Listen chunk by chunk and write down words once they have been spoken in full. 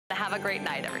Have a great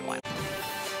night, everyone.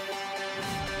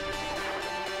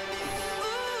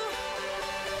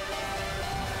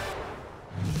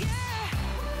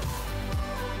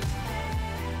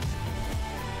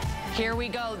 Here we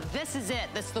go. This is it.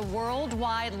 This is the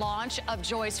worldwide launch of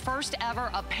Joy's first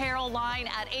ever apparel line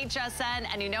at HSN.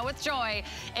 And you know with Joy,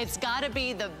 it's got to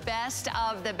be the best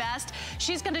of the best.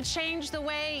 She's going to change the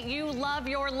way you love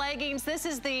your leggings. This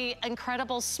is the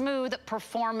incredible smooth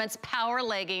performance power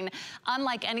legging.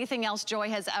 Unlike anything else Joy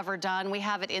has ever done, we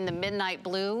have it in the midnight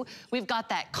blue. We've got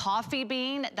that coffee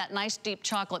bean, that nice deep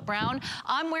chocolate brown.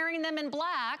 I'm wearing them in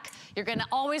black. You're going to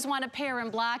always want to pair in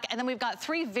black. And then we've got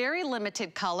 3 very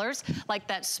limited colors, like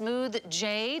that smooth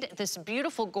jade, this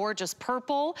beautiful, gorgeous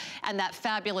purple, and that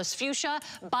fabulous fuchsia.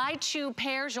 Buy 2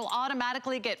 pairs, you'll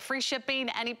automatically get free shipping.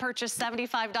 Any purchase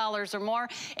 $75 or more.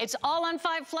 It's all on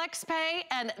 5 flex pay,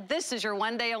 and this is your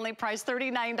one-day only price,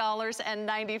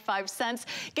 $39.95.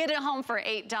 Get it home for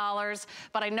 $8.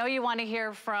 But I know you want to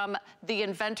hear from the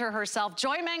inventor herself,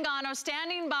 Joy Mangano,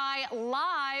 standing by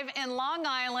live in Long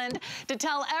Island to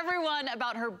tell everyone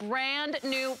about her brand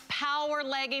new power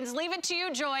leggings. Leave it to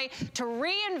you, Joy, to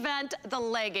reinvent the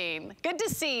legging. Good to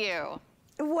see you.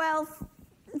 Well,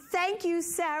 thank you,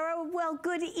 Sarah. Well,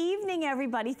 good evening,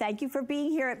 everybody. Thank you for being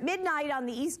here at midnight on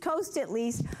the East Coast, at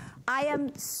least. I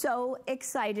am so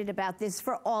excited about this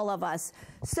for all of us.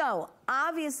 So,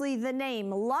 obviously, the name,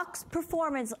 Luxe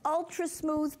Performance Ultra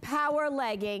Smooth Power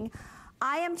Legging.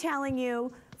 I am telling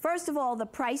you, first of all, the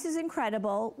price is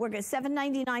incredible. We're going to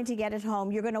 $7.99 to get it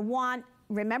home. You're going to want,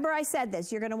 remember I said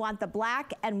this, you're going to want the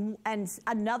black and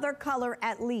another color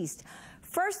at least.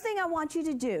 First thing I want you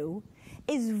to do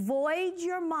is void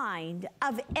your mind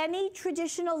of any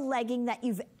traditional legging that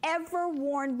you've ever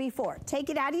worn before. Take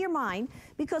it out of your mind,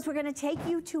 because we're going to take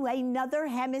you to another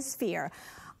hemisphere.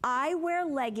 I wear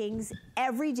leggings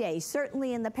every day,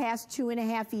 certainly in the past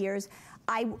 2.5 years.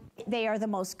 They are the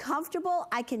most comfortable.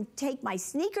 I can take my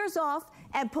sneakers off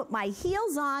and put my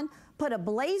heels on, put a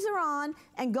blazer on,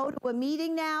 and go to a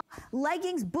meeting now.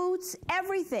 Leggings, boots,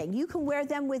 everything. You can wear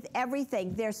them with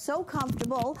everything. They're so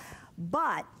comfortable,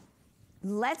 but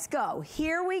let's go.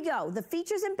 Here we go. The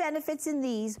features and benefits in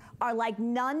these are like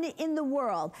none in the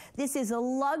world. This is a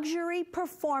luxury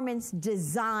performance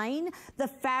design. The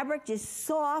fabric is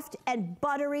soft and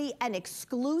buttery and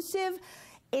exclusive.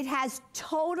 It has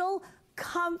total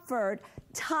comfort,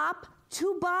 top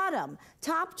to bottom.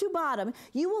 Top to bottom.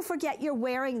 You will forget you're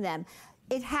wearing them.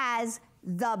 It has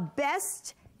the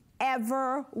best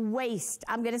ever waist.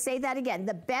 I'm going to say that again.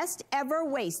 The best ever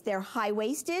waist. They're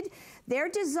high-waisted. They're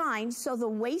designed so the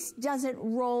waist doesn't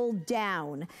roll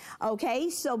down.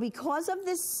 Okay? So because of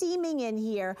this seaming in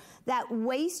here, that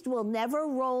waist will never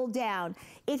roll down.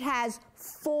 It has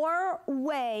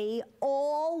 4-way,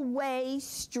 all-way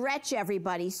stretch,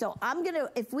 everybody. So I'm going to,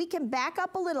 if we can back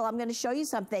up a little, I'm going to show you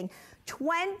something.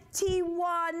 21%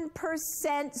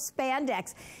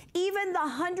 spandex. Even the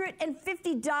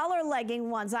 $150 legging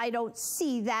ones, I don't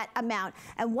see that amount.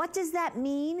 And what does that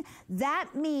mean? That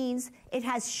means it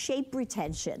has shape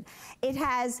retention. It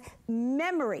has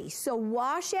memory. So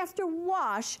wash after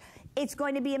wash, it's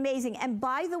going to be amazing. And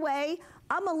by the way,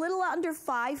 I'm a little under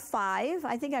 5'5".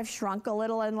 I think I've shrunk a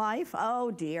little in life.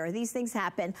 Oh dear, these things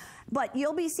happen. But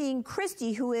you'll be seeing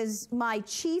Christy, who is my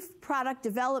chief product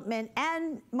development,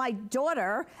 and my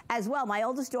daughter as well, my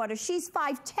oldest daughter, she's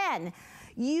 5'10".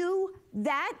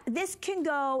 This can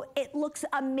go, it looks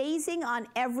amazing on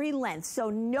every length, so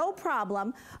no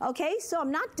problem, okay? So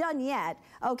I'm not done yet,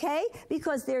 okay?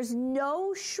 Because there's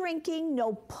no shrinking,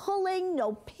 no pulling,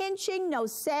 no pinching, no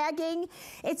sagging.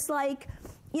 It's like,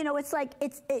 you know, it's like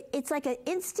an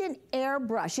instant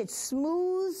airbrush. It's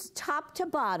smooth top to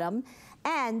bottom,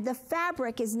 and the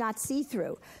fabric is not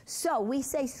see-through. So we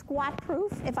say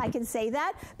squat-proof, if I can say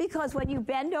that, because when you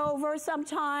bend over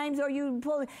sometimes or you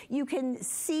pull, you can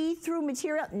see through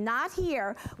material. Not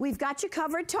here. We've got you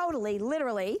covered totally,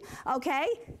 literally, okay?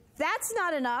 That's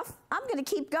not enough. I'm going to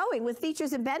keep going with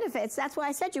features and benefits. That's why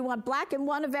I said you want black and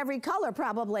one of every color,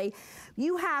 probably.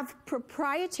 You have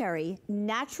proprietary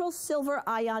natural silver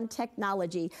ion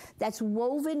technology that's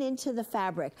woven into the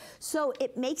fabric. So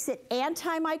it makes it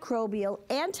antimicrobial,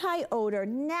 anti-odor,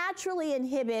 naturally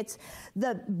inhibits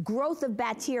the growth of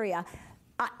bacteria.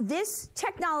 This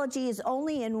technology is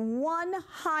only in one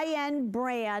high-end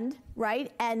brand,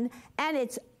 right? And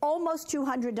it's almost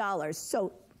 $200.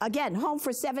 So again, home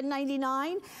for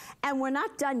 $7.99, and we're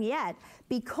not done yet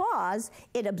because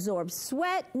it absorbs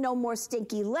sweat, no more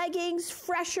stinky leggings,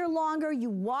 fresher longer,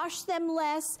 you wash them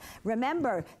less.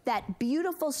 Remember, that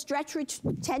beautiful stretch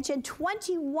retention,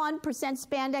 21%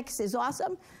 spandex is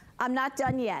awesome. I'm not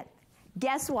done yet.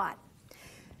 Guess what?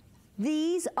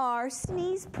 These are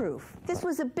sneeze proof. This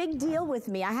was a big deal with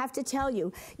me, I have to tell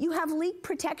you. You have leak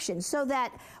protection so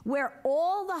that where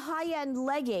all the high-end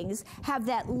leggings have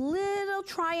that little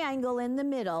triangle in the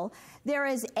middle, there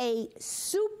is a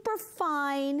super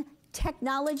fine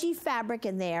technology fabric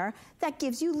in there that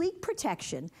gives you leak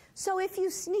protection. So if you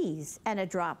sneeze and a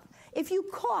drop, if you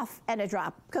cough and a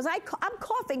drop, because I'm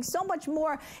coughing so much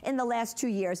more in the last 2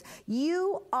 years,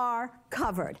 you are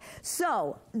covered.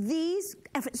 So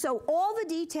all the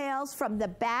details from the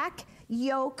back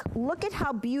yoke, look at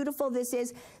how beautiful this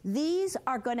is. These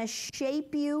are gonna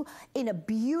shape you in a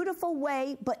beautiful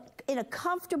way, but in a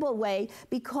comfortable way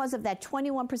because of that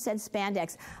 21%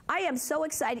 spandex. I am so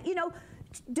excited. You know,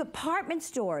 department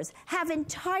stores have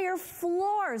entire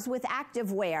floors with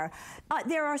activewear.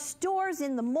 There are stores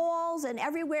in the malls and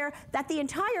everywhere that the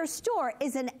entire store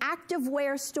is an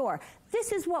activewear store.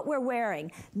 This is what we're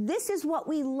wearing. This is what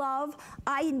we love.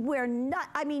 I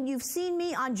mean, you've seen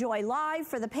me on Joy Live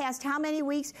for the past how many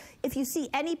weeks? If you see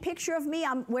any picture of me,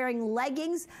 I'm wearing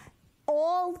leggings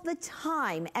all the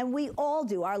time, and we all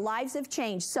do. Our lives have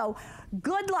changed. So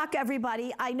good luck,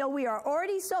 everybody. I know we are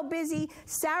already so busy.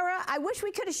 Sarah, I wish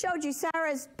we could have showed you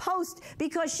Sarah's post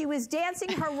because she was dancing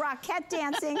her rocket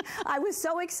dancing. I was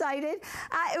so excited.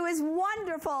 It was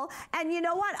wonderful. And you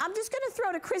know what? I'm just going to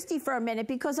throw to Christy for a minute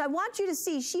because I want you to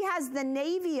see she has the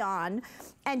navy on,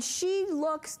 and she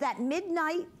looks that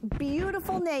midnight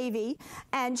beautiful navy,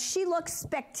 and she looks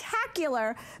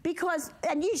spectacular because,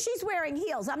 and she's wearing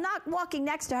heels. I'm not walking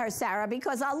next to her, Sarah,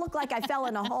 because I'll look like I fell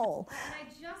in a hole. And I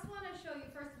just want to show you,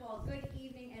 first of all, good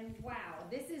evening, and wow,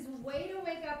 this is way to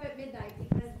wake up at midnight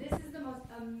because this is the most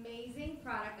amazing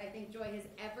product I think Joy has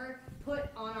ever put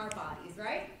on our bodies,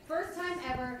 right? First time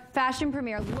ever. Fashion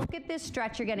premiere. Look at this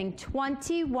stretch. You're getting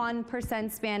 21%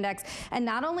 spandex. And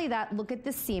not only that, look at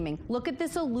the seaming. Look at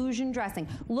this illusion dressing.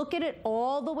 Look at it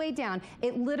all the way down.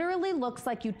 It literally looks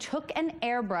like you took an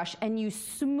airbrush and you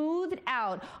smoothed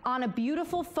out on a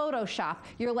beautiful Photoshop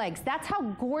your legs. That's how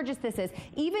gorgeous this is.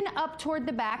 Even up toward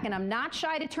the back, and I'm not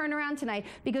shy to turn around tonight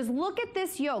because look at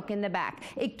this yoke in the back.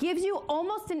 It gives you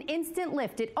almost an instant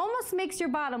lift. It almost makes your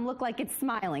bottom look like it's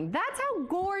smiling. That's how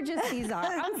gorgeous these are.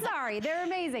 I'm sorry, they're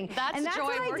amazing. That's Joy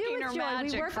what I do working with her Joy.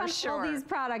 magic, We work for on sure. all All these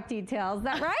product details. Is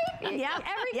that right? Yeah.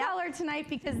 Every color tonight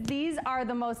because these are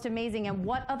the most amazing. And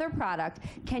what other product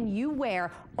can you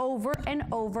wear over and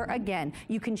over again?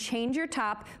 You can change your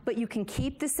top, but you can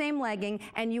keep the same legging,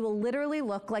 and you will literally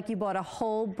look like you bought a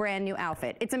whole brand new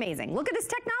outfit. It's amazing. Look at this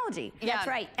technology. Yeah. That's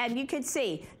right. And you can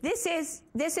see, this is,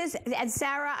 and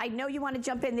Sarah, I know you want to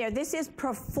jump in there. This is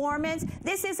performance.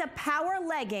 This is a power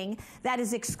legging that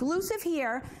is exclusive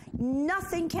here.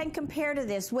 Nothing can compare to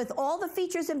this with all the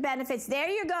features and benefits. There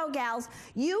you go, gals.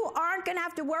 You aren't going to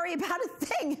have to worry about a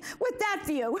thing with that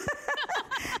view.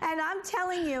 And I'm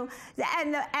telling you,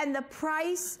 and the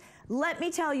price, let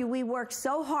me tell you, we worked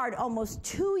so hard, almost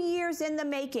 2 years in the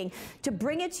making, to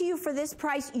bring it to you for this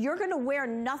price. You're going to wear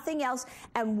nothing else,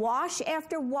 and wash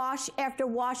after wash after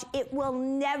wash. It will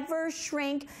never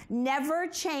shrink, never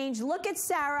change. Look at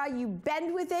Sarah. You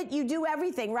bend with it. You do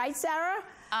everything. Right, Sarah?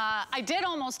 I did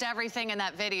almost everything in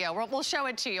that video. We'll show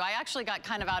it to you. I actually got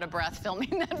kind of out of breath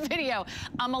filming that video.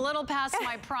 I'm a little past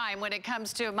my prime when it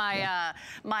comes to my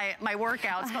my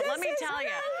workouts, but let me tell you,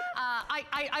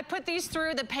 I put these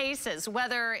through the paces,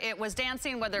 whether it was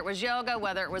dancing, whether it was yoga,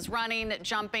 whether it was running,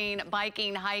 jumping,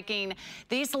 biking, hiking.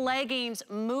 These leggings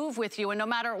move with you, and no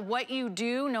matter what you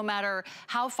do, no matter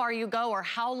how far you go or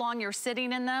how long you're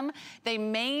sitting in them, they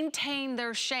maintain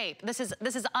their shape. This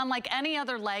is unlike any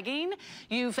other legging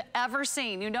you've ever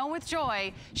seen. You know, with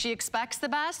Joy, she expects the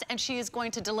best, and she is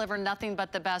going to deliver nothing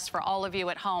but the best for all of you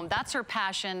at home. That's her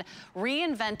passion,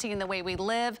 reinventing the way we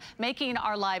live, making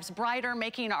our lives brighter,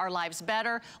 making our lives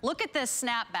better. Look at this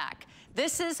snapback.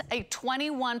 This is a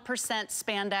 21%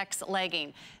 spandex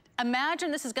legging. Imagine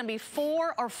this is going to be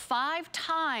 4 or 5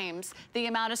 times the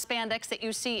amount of spandex that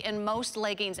you see in most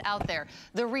leggings out there.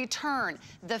 The return,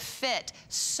 the fit,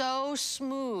 so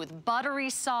smooth, buttery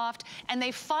soft, and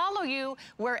they follow you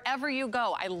wherever you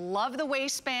go. I love the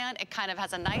waistband. It kind of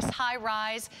has a nice high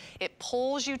rise. It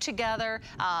pulls you together.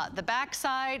 The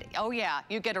backside, oh yeah,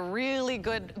 you get a really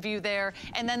good view there.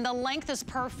 And then the length is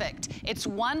perfect. It's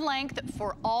one length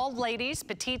for all ladies,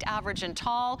 petite, average, and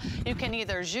tall. You can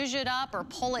either zhuzh it up or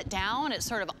pull it down, it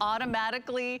sort of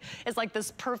automatically is like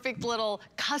this perfect little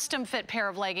custom fit pair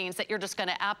of leggings that you're just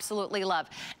gonna absolutely love.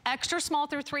 Extra small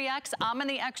through 3X, I'm in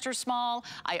the extra small.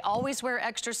 I always wear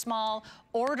extra small.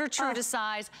 Order true to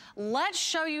size. Let's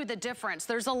show you the difference.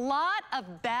 There's a lot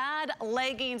of bad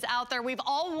leggings out there. We've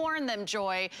all worn them,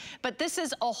 Joy, but this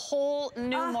is a whole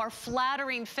new, more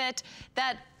flattering fit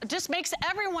that just makes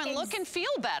everyone look and feel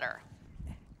better.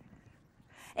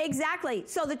 Exactly.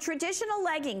 So the traditional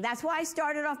legging, that's why I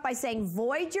started off by saying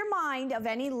void your mind of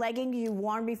any legging you've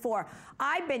worn before.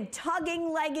 I've been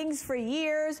tugging leggings for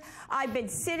years. I've been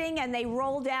sitting and they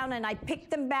roll down and I pick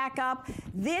them back up.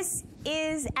 This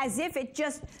is as if it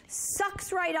just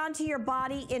sucks right onto your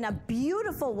body in a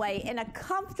beautiful way, in a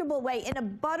comfortable way, in a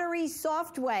buttery,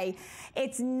 soft way.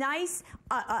 It's nice,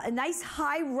 a nice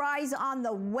high rise on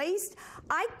the waist.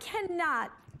 I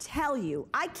cannot tell you,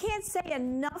 I can't say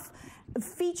enough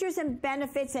features and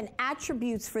benefits and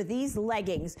attributes for these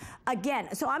leggings. Again,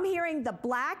 so I'm hearing the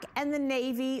black and the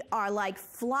navy are like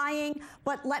flying,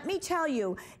 but let me tell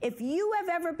you, if you have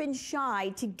ever been shy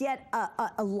to get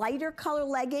a lighter color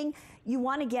legging, you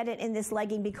want to get it in this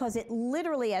legging because it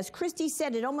literally, as Christy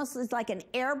said, it almost is like an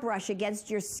airbrush against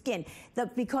your skin.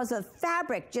 Because the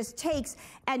fabric just takes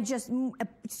and just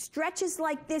stretches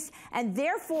like this, and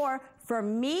therefore, for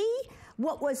me,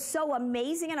 what was so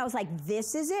amazing, and I was like,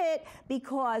 this is it,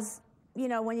 because, you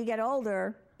know, when you get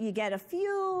older, you get a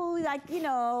few, like, you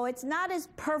know, it's not as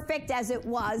perfect as it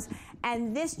was,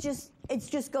 and this just, it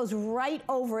just goes right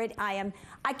over it. I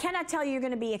cannot tell you, you're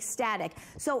gonna be ecstatic.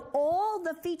 So all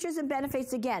the features and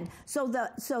benefits again. So the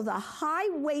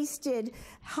high-waisted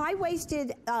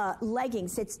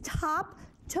leggings, it's top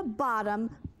to bottom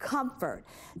comfort.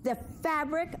 The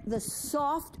fabric, the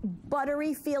soft,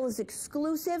 buttery feel is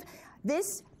exclusive.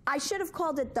 This, I should have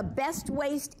called it the best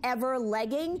waist ever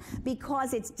legging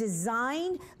because it's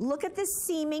designed. Look at the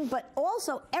seaming, but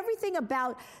also everything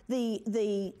about the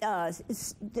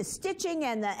stitching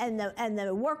and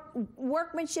the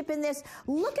workmanship in this.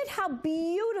 Look at how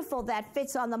beautiful that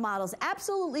fits on the models.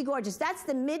 Absolutely gorgeous. That's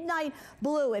the midnight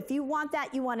blue. If you want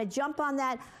that, you want to jump on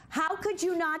that. How could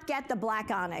you not get the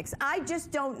black onyx? I just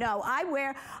don't know. I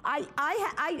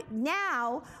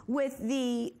now with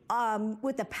the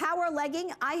power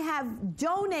legging, I have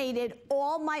donated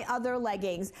all my other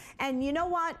leggings. And you know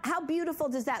what? How beautiful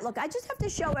does that look? I just have to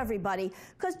show everybody,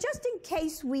 because just in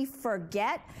case we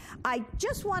forget, I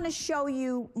just want to show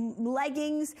you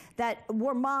leggings that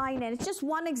were mine. And it's just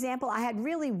one example. I had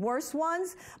really worse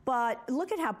ones, but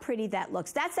look at how pretty that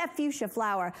looks. That's that fuchsia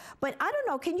flower. But I don't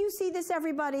know, can you see this,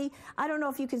 everybody? I don't know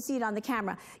if you can see it on the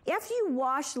camera. If you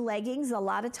wash leggings, a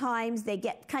lot of times they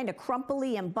get kind of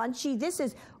crumply and bunchy. This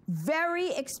is very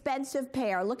expensive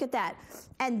pair. Look at that.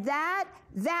 And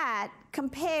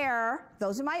compare,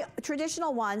 those are my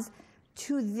traditional ones,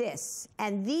 to this.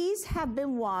 And these have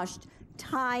been washed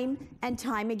time and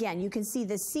time again. You can see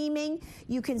the seaming,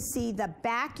 you can see the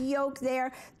back yoke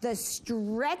there. The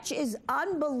stretch is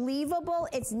unbelievable.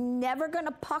 It's never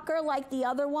gonna pucker like the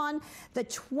other one. The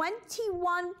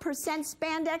 21%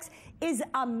 spandex is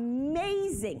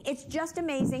amazing. It's just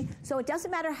amazing. So it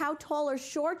doesn't matter how tall or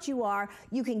short you are,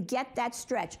 you can get that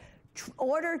stretch.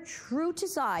 Order true to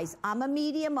size. I'm a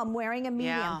medium, I'm wearing a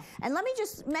medium. Yeah. And let me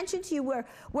just mention to you,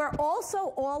 we're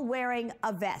also all wearing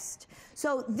a vest.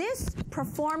 So this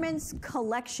performance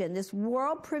collection, this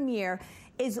world premiere,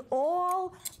 is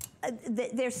all,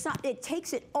 it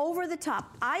takes it over the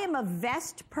top. I am a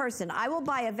vest person. I will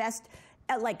buy a vest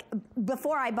like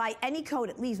before I buy any coat,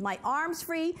 it leaves my arms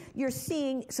free. You're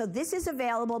seeing, so this is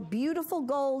available, beautiful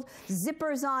gold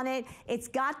zippers on it. It's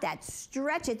got that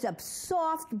stretch. It's a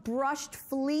soft brushed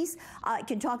fleece. I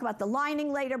can talk about the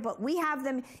lining later, but we have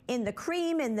them in the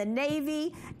cream, in the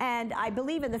navy, and I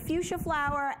believe in the fuchsia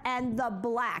flower and the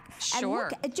black. Sure. And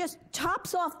look, it just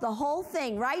tops off the whole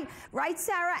thing, right? Right,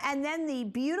 Sarah? And then the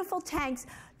beautiful tanks.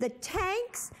 The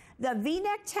tanks, the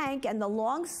V-neck tank and the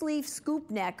long sleeve scoop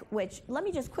neck, which, let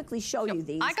me just quickly show you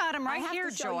these. I got them right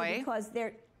here, Joy. Because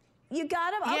they're, you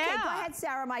got them? Yeah. Okay, go ahead,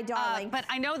 Sarah, my darling. But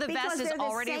I know the vest is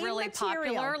already really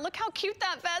popular. Look how cute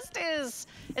that vest is.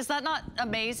 Is that not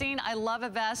amazing? I love a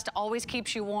vest, always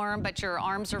keeps you warm, but your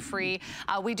arms are free.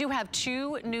 We do have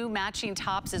 2 new matching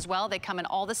tops as well. They come in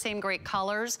all the same great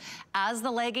colors as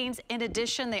the leggings. In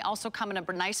addition, they also come in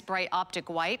a nice bright optic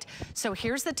white. So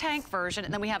here's the tank version,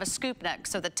 and then we have a scoop neck.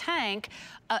 So the tank,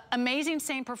 amazing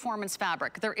same performance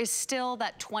fabric. There is still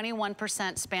that 21%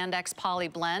 spandex poly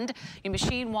blend. You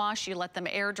machine wash, wash, you let them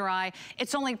air dry.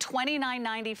 It's only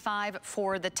 $29.95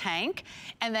 for the tank.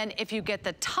 And then if you get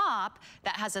the top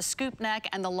that has a scoop neck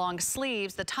and the long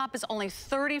sleeves, the top is only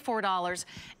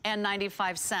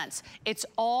 $34.95. It's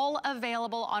all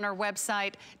available on our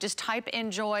website. Just type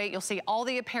in Joy. You'll see all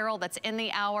the apparel that's in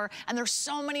the hour. And there's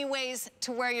so many ways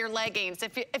to wear your leggings.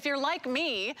 If you're like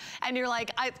me and you're like,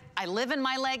 I live in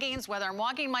my leggings, whether I'm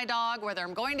walking my dog, whether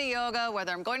I'm going to yoga,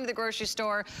 whether I'm going to the grocery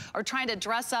store, or trying to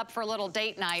dress up for a little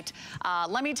date night,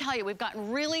 let me tell you, we've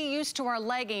gotten really used to our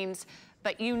leggings,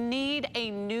 but you need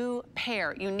a new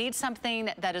pair. You need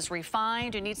something that is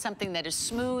refined. You need something that is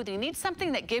smooth. You need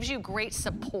something that gives you great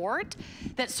support,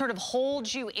 that sort of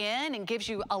holds you in and gives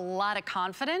you a lot of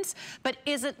confidence, but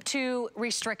isn't too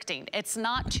restricting. It's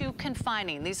not too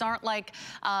confining. These aren't like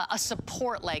a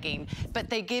support legging, but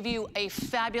they give you a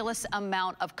fabulous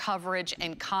amount of coverage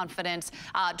and confidence.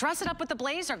 Dress it up with the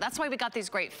blazer. That's why we got these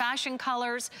great fashion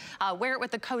colors. Wear it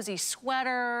with a cozy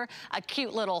sweater, a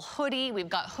cute little hoodie. We've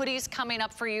got hoodies coming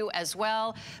up for you as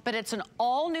well, but it's an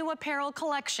all-new apparel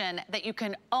collection that you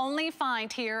can only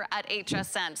find here at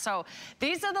HSN. So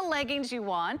these are the leggings you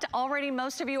want. Already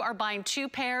most of you are buying 2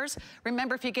 pairs.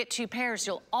 Remember, if you get 2 pairs,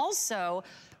 you'll also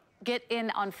get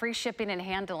in on free shipping and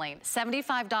handling.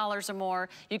 $75 or more,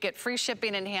 you get free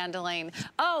shipping and handling.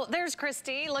 Oh, there's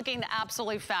Christy looking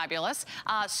absolutely fabulous.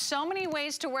 So many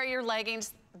ways to wear your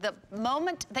leggings. The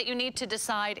moment that you need to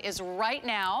decide is right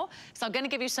now. So I'm gonna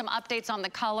give you some updates on the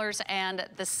colors and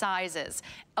the sizes.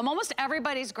 Almost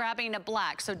everybody's grabbing a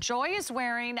black. So Joy is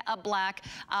wearing a black,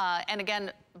 and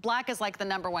again, black is like the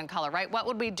 #1 color, right? What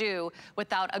would we do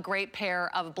without a great pair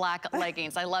of black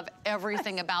leggings? I love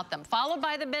everything about them. Followed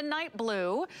by the midnight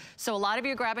blue. So a lot of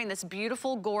you are grabbing this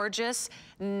beautiful, gorgeous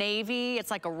navy. It's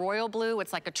like a royal blue.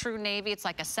 It's like a true navy. It's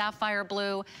like a sapphire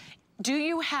blue. Do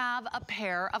you have a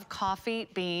pair of coffee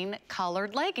bean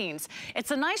colored leggings?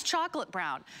 It's a nice chocolate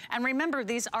brown. And remember,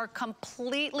 these are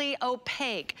completely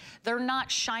opaque. They're not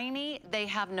shiny. They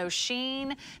have no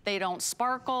sheen. They don't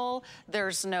sparkle.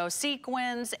 There's no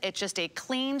sequins. It's just a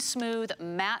clean, smooth,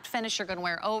 matte finish you're gonna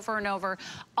wear over and over.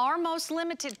 Our most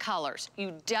limited colors.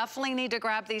 You definitely need to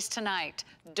grab these tonight.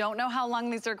 Don't know how long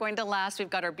these are going to last.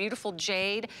 We've got our beautiful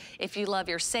jade. If you love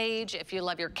your sage, if you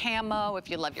love your camo,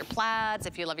 if you love your plaids,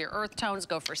 if you love your earth tones,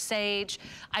 go for sage.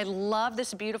 I love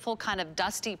this beautiful kind of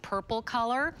dusty purple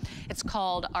color. It's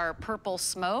called our purple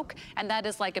smoke, and that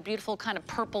is like a beautiful kind of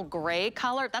purple gray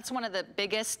color. That's one of the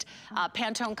biggest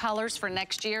Pantone colors for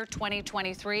next year,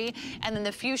 2023. And then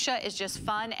the fuchsia is just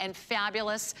fun and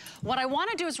fabulous. What I want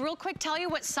to do is real quick tell you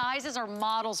what sizes our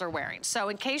models are wearing. So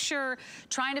in case you're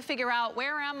trying to figure out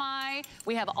where am I,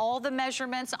 we have all the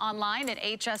measurements online at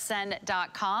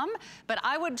hsn.com, but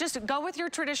I would just go with your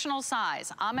traditional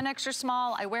size. I'm an extra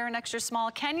small, I wear an extra small.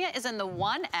 Kenya is in the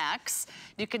 1X.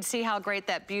 You can see how great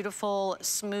that beautiful,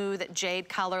 smooth jade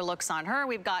color looks on her.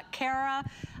 We've got Kara.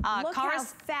 Look how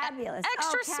fabulous.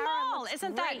 Extra small,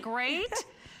 isn't that great?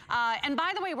 And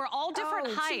by the way, we're all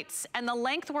different heights, and the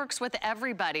length works with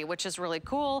everybody, which is really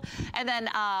cool. And then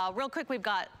real quick, we've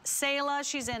got Sayla.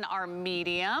 She's in our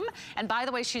medium. And by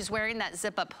the way, she's wearing that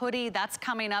zip-up hoodie. That's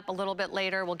coming up a little bit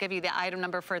later. We'll give you the item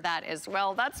number for that as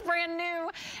well. That's brand new.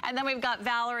 And then we've got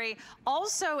Valerie,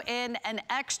 also in an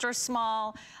extra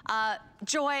small.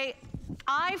 Joy,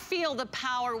 I feel the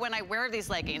power when I wear these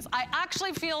leggings. I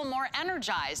actually feel more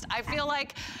energized. I feel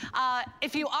like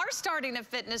if you are starting a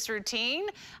fitness routine,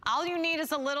 all you need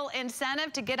is a little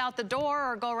incentive to get out the door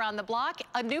or go around the block.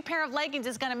 A new pair of leggings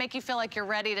is gonna make you feel like you're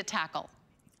ready to tackle.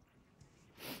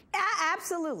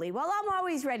 Absolutely. Well, I'm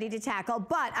always ready to tackle,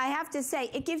 but I have to say,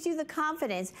 it gives you the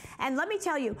confidence. And let me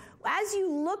tell you, as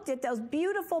you looked at those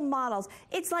beautiful models,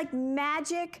 it's like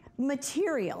magic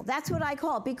material. That's what I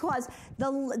call it, because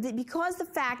the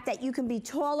fact that you can be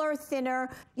taller, thinner,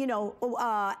 you know,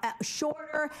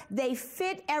 shorter, they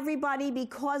fit everybody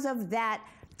because of that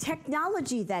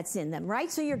technology that's in them, right?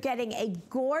 So you're getting a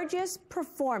gorgeous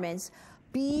performance,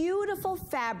 beautiful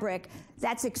fabric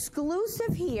that's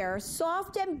exclusive here,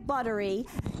 soft and buttery.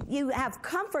 You have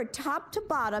comfort top to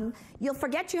bottom. You'll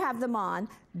forget you have them on.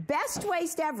 Best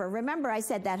waist ever. Remember, I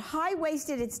said that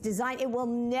high-waisted, it's designed, it will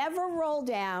never roll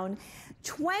down.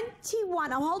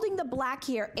 21, I'm holding the black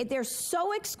here. They're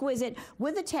so exquisite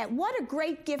with a 10. What a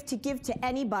great gift to give to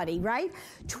anybody, right?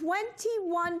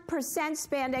 21%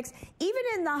 spandex, even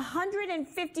in the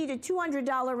 $150 to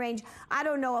 $200 range. I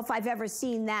don't know if I've ever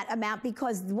seen that amount,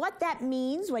 because what that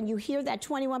means when you hear that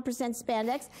 21%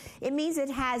 spandex, it means it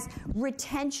has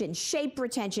retention, shape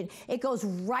retention. It goes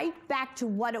right back to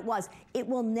what it was. It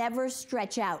will will never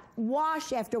stretch out.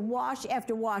 Wash after wash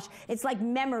after wash. It's like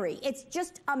memory. It's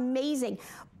just amazing.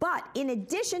 But in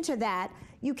addition to that,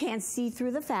 you can't see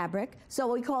through the fabric,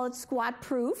 so we call it squat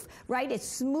proof, right? It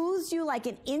smooths you like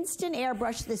an instant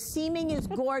airbrush. The seaming is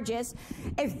gorgeous.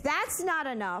 If that's not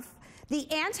enough, the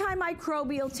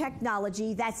antimicrobial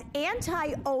technology, that's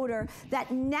anti-odor, that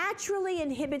naturally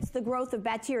inhibits the growth of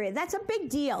bacteria. That's a big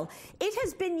deal. It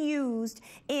has been used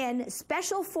in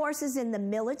special forces in the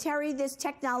military, this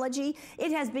technology.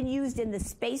 It has been used in the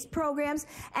space programs,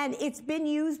 and it's been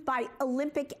used by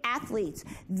Olympic athletes.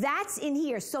 That's in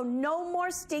here, so no more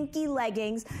stinky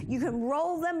leggings. You can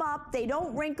roll them up, they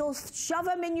don't wrinkle, shove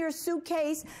them in your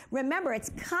suitcase. Remember,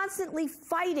 it's constantly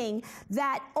fighting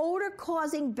that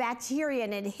odor-causing bacteria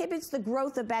and inhibits the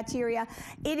growth of bacteria.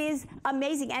 It is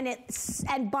amazing.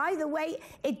 And by the way,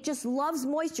 it just loves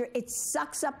moisture. It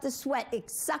sucks up the sweat. It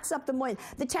sucks up the moisture.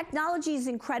 The technology is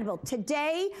incredible.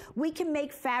 Today, we can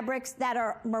make fabrics that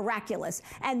are miraculous.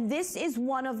 And this is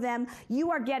one of them.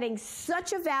 You are getting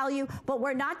such a value, but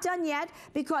we're not done yet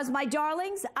because, my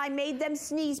darlings, I made them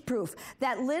sneeze proof.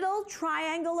 That little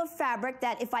triangle of fabric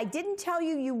that if I didn't tell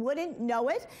you, you wouldn't know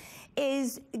it,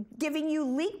 is giving you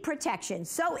leak protection.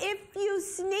 So if you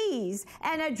sneeze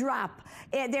and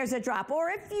there's a drop, or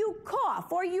if you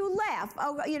cough or you laugh,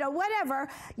 or, you know, whatever,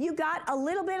 you got a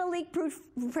little bit of leak proof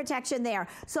protection there.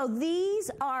 So these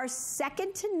are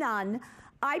second to none.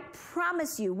 I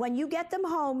promise you, when you get them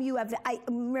home, you have,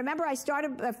 remember I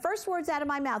started, the first words out of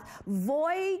my mouth,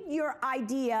 void your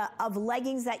idea of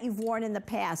leggings that you've worn in the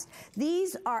past.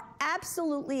 These are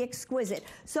absolutely exquisite.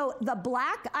 So the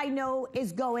black, I know,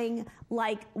 is going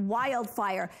like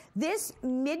wildfire. This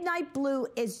midnight blue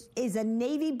is a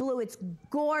navy blue. It's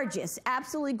gorgeous,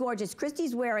 absolutely gorgeous.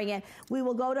 Christy's wearing it. We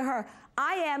will go to her.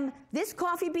 This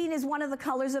coffee bean is one of the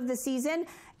colors of the season.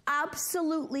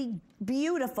 Absolutely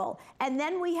beautiful. And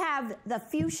then we have the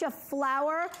fuchsia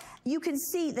flower. You can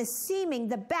see the seaming,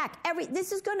 the back,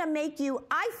 this is gonna make you,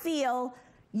 I feel,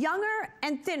 younger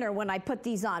and thinner when I put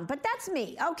these on, but that's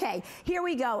me. Okay, here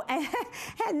we go.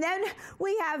 And then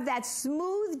we have that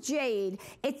smooth jade.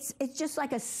 It's just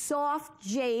like a soft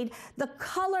jade. The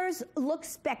colors look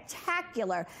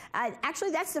spectacular.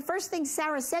 Actually, that's the first thing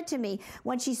Sarah said to me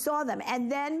when she saw them.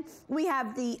 And then we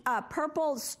have the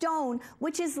purple stone,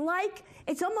 which is like,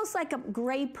 it's almost like a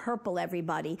gray purple,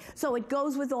 everybody. So it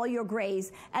goes with all your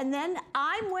grays. And then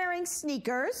I'm wearing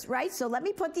sneakers, right? So let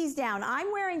me put these down.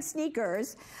 I'm wearing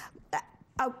sneakers.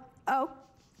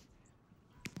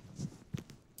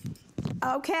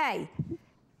 Okay.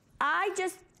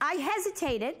 I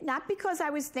hesitated, not because I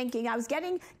was thinking. I was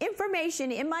getting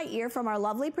information in my ear from our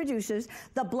lovely producers.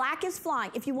 The black is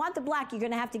flying. If you want the black, you're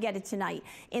going to have to get it tonight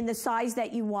in the size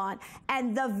that you want.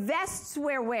 And the vests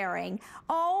we're wearing,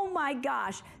 oh my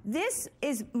gosh. This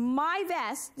is my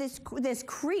vest, this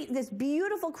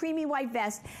beautiful creamy white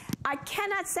vest. I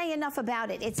cannot say enough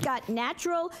about it. It's got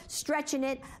natural stretch in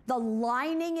it. The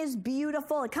lining is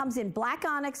beautiful. It comes in black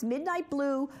onyx, midnight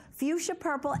blue, fuchsia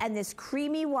purple, and this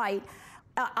creamy white.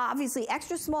 Obviously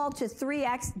extra small to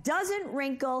 3X, doesn't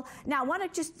wrinkle. Now I want to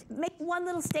just make one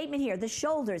little statement here. The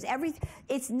shoulders,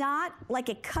 it's not like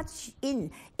it cuts in.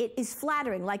 It is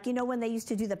flattering, like you know when they used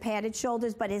to do the padded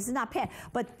shoulders, but it's not padded.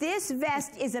 But this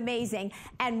vest is amazing.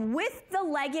 And with the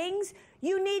leggings,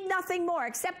 you need nothing more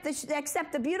except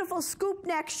the beautiful scoop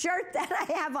neck shirt that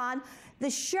I have on. The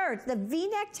shirt, the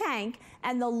V-neck tank,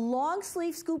 and the long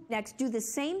sleeve scoop necks do the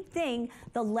same thing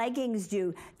the leggings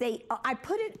do.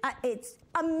 It's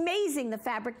amazing, the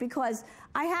fabric, because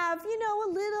I have, you know, a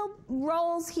little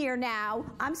rolls here now.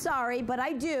 I'm sorry, but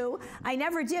I do. I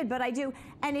never did, but I do.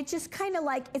 And it's just kind of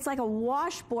like, it's like a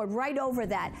washboard right over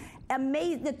that.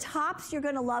 The tops you're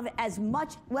gonna love as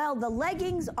much. Well, the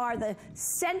leggings are the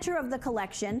center of the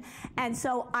collection. And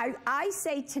so I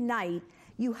say tonight,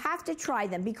 you have to try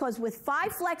them, because with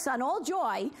 5 flex on all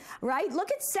joy, right?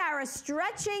 Look at Sarah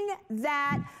stretching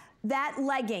that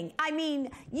legging. I mean,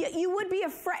 you would be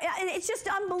afraid. It's just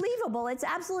unbelievable. It's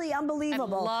absolutely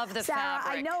unbelievable. I love the Sarah,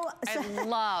 fabric. I know. I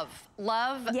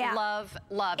love, Yeah. love.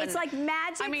 It's like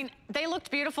magic. I mean, they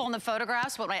looked beautiful in the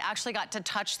photographs, but when I actually got to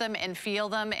touch them and feel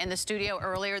them in the studio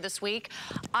earlier this week,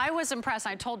 I was impressed.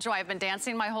 I told Joy I've been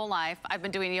dancing my whole life. I've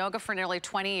been doing yoga for nearly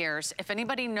 20 years. If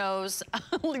anybody knows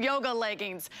yoga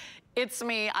leggings, it's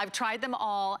me. I've tried them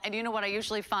all, and you know what I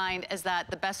usually find is that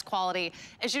the best quality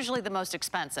is usually the most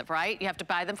expensive, right? You have to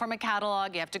buy them from a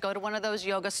catalog. You have to go to one of those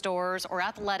yoga stores or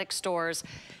athletic stores.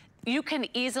 you can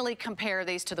easily compare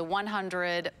these to the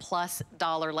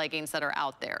 $100+ leggings that are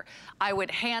out there. I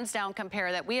would hands down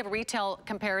compare that. We have a retail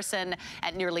comparison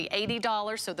at nearly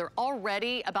 $80, so they're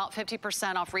already about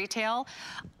 50% off retail.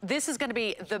 This is gonna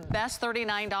be the best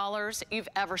 $39 you've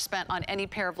ever spent on any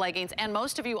pair of leggings, and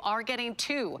most of you are getting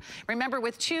two. Remember,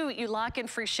 with two, you lock in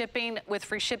free shipping. With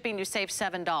free shipping, you save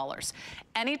 $7.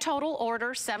 Any total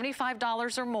order,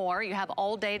 $75 or more, you have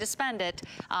all day to spend it,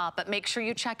 but make sure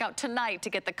you check out tonight to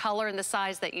get the color and the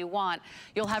size that you want.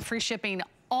 You'll have free shipping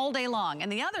all day long.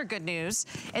 And the other good news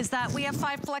is that we have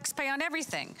 5 flex pay on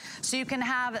everything. So you can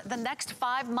have the next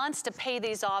 5 months to pay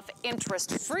these off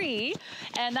interest free.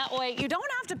 And that way you don't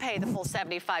have to pay the full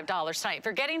 $75 tonight if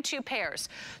you're getting 2 pairs.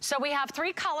 So we have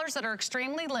 3 colors that are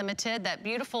extremely limited, that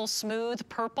beautiful smooth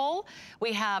purple.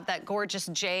 We have that gorgeous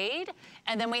jade.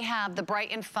 And then we have the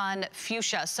bright and fun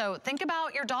fuchsia. So think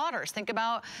about your daughters, think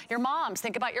about your moms,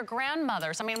 think about your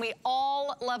grandmothers. I mean, we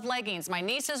all love leggings. My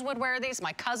nieces would wear these,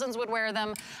 my cousins would wear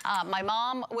them. My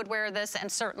mom would wear this,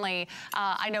 and certainly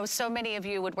I know so many of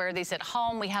you would wear these at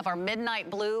home. We have our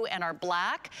midnight blue and our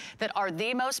black that are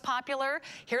the most popular.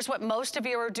 Here's what most of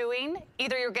you are doing.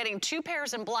 Either you're getting 2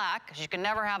 pairs in black, because you can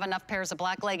never have enough pairs of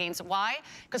black leggings. Why?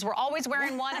 Because we're always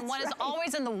wearing one, and one is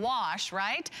always in the wash,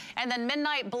 right? And then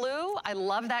midnight blue, I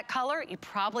love that color. You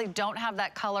probably don't have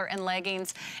that color in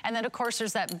leggings. And then, of course,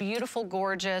 there's that beautiful,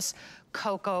 gorgeous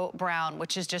cocoa brown,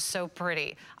 which is just so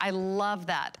pretty. I love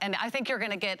that. And I think you're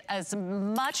gonna get as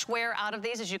much wear out of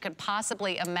these as you could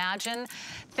possibly imagine.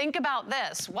 Think about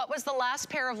this. What was the last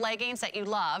pair of leggings that you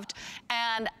loved?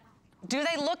 And do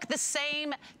they look the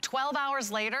same 12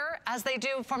 hours later as they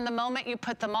do from the moment you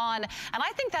put them on? And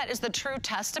I think that is the true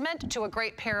testament to a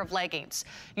great pair of leggings.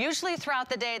 Usually throughout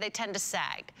the day, they tend to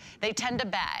sag, they tend to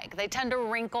bag, they tend to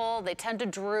wrinkle, they tend to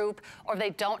droop, or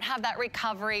they don't have that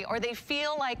recovery, or they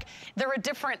feel like they're a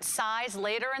different size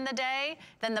later in the day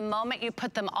than the moment you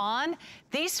put them on.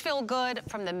 These feel good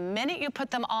from the minute you put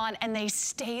them on, and they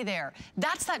stay there.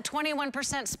 That's that 21%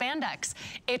 spandex.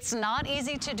 It's not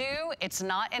easy to do. It's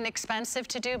not inexpensive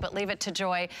to do, but leave it to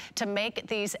Joy to make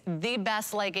these the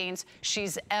best leggings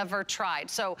she's ever tried.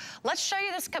 So let's show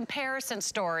you this comparison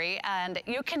story, and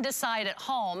you can decide at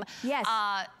home. Yes.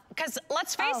 Because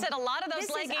let's face it, a lot of those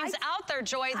leggings out there,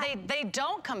 Joy, they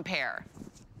don't compare.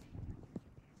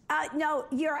 No,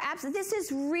 you're absolutely, this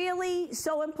is really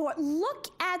so important. Look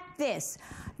at this.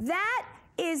 That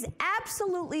is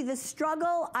absolutely the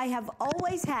struggle I have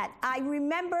always had. I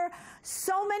remember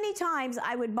so many times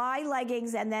I would buy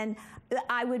leggings and then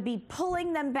I would be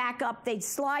pulling them back up. They'd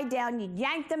slide down, you'd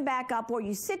yank them back up, or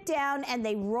you sit down and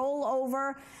they roll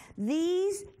over.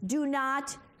 These do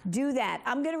not do that.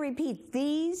 I'm going to repeat,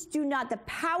 these do not. The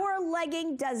power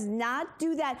legging does not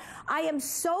do that. I am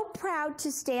so proud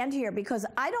to stand here because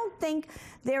I don't think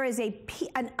there is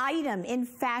an item in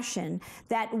fashion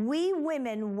that we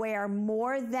women wear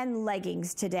more than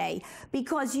leggings today,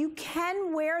 because you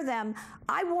can wear them.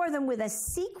 I wore them with a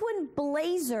sequin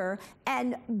blazer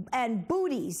and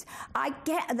booties. I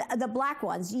get the black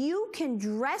ones. You can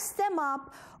dress them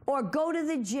up or go to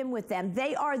the gym with them.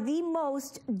 They are the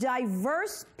most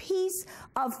diverse piece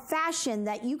of fashion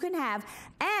that you can have.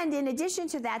 And in addition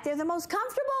to that, they're the most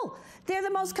comfortable. They're the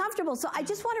most comfortable. So I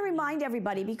just want to remind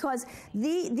everybody, because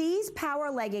these power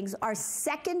leggings are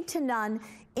second to none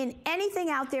in anything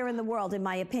out there in the world, in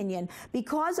my opinion,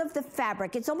 because of the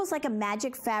fabric. It's almost like a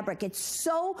magic fabric. It's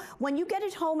so, when you get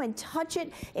it home and touch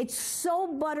it, it's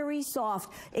so buttery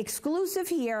soft. Exclusive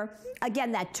here.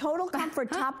 Again, that total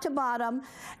comfort top to bottom.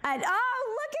 And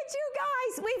oh, look at you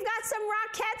guys. We've got some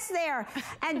Rockettes there.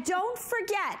 And don't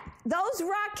forget, those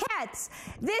Rockettes,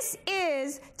 this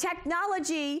is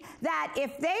technology that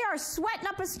if they are sweating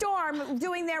up a storm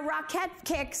doing their Rockette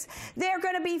kicks, they're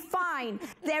going to be fine.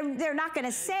 They're not going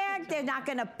to sag, they're not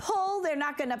going to pull, they're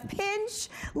not going to pinch.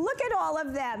 Look at all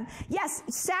of them. Yes,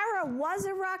 Sarah was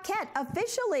a Rockette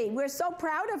officially. We're so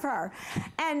proud of her.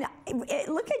 And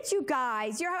look at you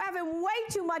guys. You're having way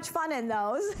too much fun in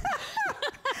those.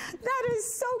 That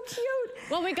is so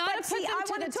cute. Well, we got to put them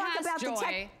to the test,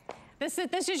 Joy.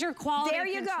 This is your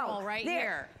quality control right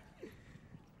here.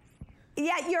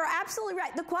 Yeah, you're absolutely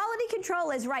right. The quality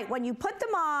control is right. When you put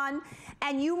them on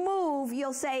and you move,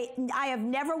 you'll say, I have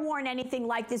never worn anything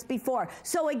like this before.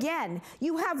 So again,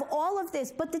 you have all of this,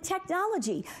 but the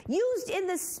technology used in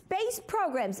the space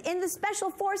programs, in the special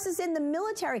forces, in the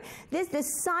military, the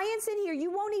science in here,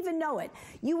 you won't even know it.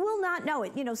 You will not know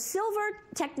it. You know, silver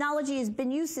technology has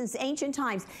been used since ancient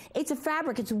times. It's a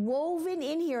fabric. It's woven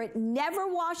in here. It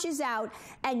never washes out,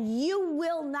 and you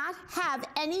will not have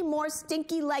any more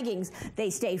stinky leggings They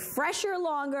stay fresher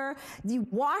longer. You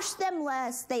wash them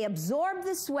less. They absorb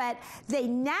the sweat. They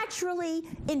naturally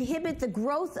inhibit the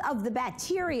growth of the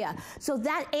bacteria. So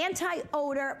that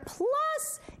anti-odor,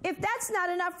 plus, if that's not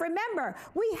enough, remember,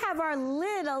 we have our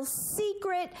little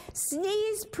secret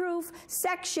sneeze-proof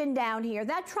section down here.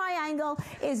 That triangle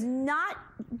is not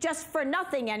just for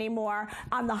nothing anymore.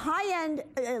 On the high-end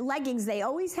leggings, they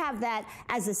always have that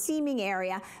as a seaming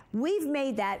area. We've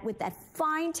made that with that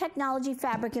fine technology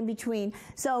fabric in between,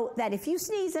 so that if you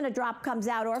sneeze and a drop comes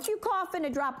out, or if you cough and a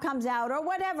drop comes out, or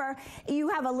whatever, you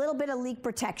have a little bit of leak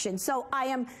protection. So I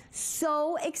am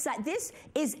so excited. This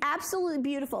is absolutely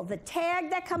beautiful. The tag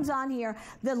that comes on here,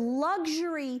 the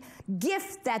luxury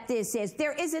gift that this is.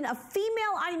 There isn't a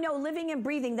female I know living and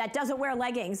breathing that doesn't wear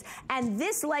leggings, and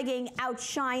this legging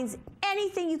outshines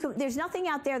anything you can. There's nothing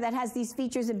out there that has these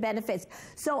features and benefits.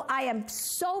 So I am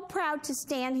so proud to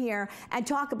stand here and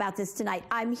talk about this tonight.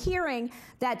 I'm hearing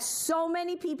that so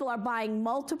many people are buying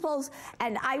multiples,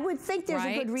 and I would think there's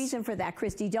a good reason for that,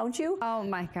 Christy, don't you? Oh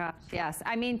my gosh, yes.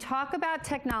 I mean, talk about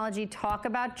technology, talk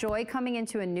about Joy coming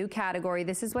into a new category.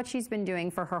 This is what she's been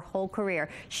doing for her whole career.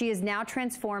 She is now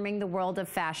transforming the world of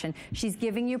fashion. She's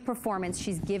giving you performance,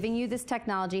 she's giving you this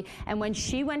technology, and when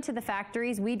she went to the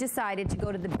factories, we decided to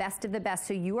go to the best of the best.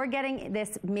 So you are getting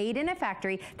this made in a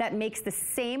factory that makes the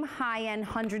same high-end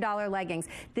 $100 leggings.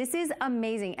 This is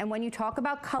amazing. And when you talk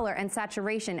about color and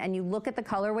saturation and you look at the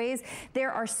colorways,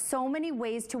 there are so many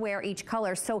ways to wear each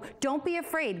color. So don't be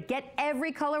afraid. Get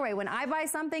every colorway. When I buy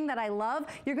something that I love,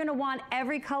 you're going to want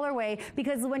every colorway,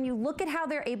 because when you look at how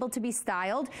they're able to be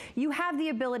styled, you have the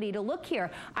ability to look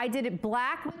here. I did it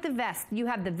black with the vest. You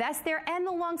have the vest there and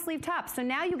the long sleeve top. So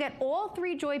now you get all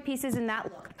three Joy pieces in that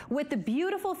look with the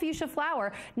beautiful fuchsia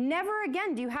flower. Never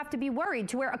again do you have to be worried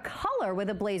to wear a color with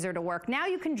a blazer to work. Now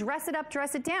you can dress it up,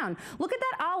 dress it down. Look at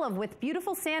that olive with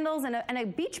beautiful sandals and a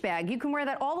beach bag. You can wear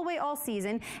that all the way all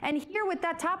season. And here with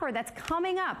that topper that's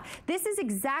coming up. This is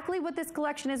exactly what this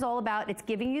collection is all about. It's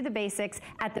giving you the basics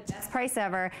at the best price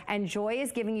ever, and Joy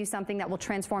is giving you something that will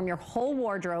transform your whole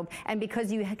wardrobe. And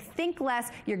because you think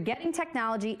less, you're getting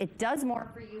technology. It does more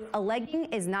for you. A legging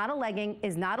is not a legging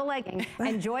is not a legging,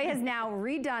 and Joy has now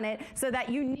redone it so that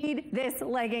you need this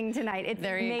legging tonight. It's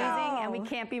amazing, and we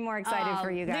can't be more excited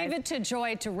for you guys. Leave it to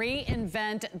Joy to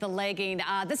reinvent the legging.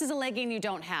 This is a legging you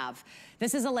don't have.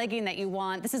 This is a legging that you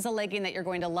want. This is a legging that you're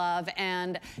going to love,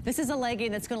 and this is a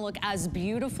legging that's going to look as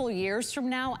beautiful years from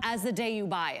now as the day you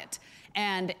buy it.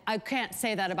 And I can't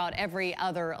say that about every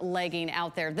other legging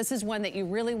out there. This is one that you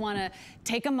really want to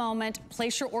take a moment,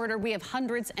 place your order. We have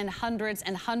hundreds and hundreds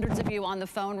and hundreds of you on the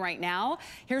phone right now.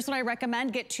 Here's what I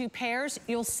recommend. Get 2 pairs.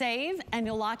 You'll save, and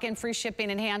you'll lock in free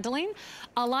shipping and handling.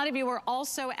 A lot of you are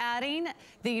also adding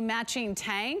the matching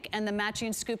tank and the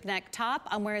matching scoop neck top.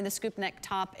 I'm wearing the scoop neck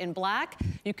top in black.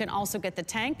 You can also get the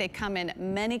tank. They come in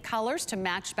many colors to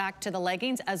match back to the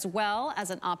leggings, as well as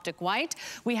an optic white.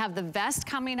 We have the vest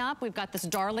coming up. We've got this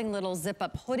darling little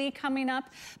zip-up hoodie coming up.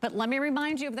 But let me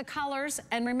remind you of the colors.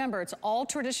 And remember, it's all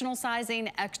traditional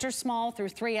sizing, extra small through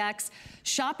 3X.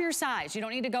 Shop your size. You don't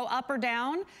need to go up or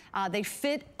down. They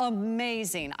fit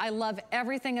amazing. I love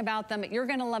everything about them. You're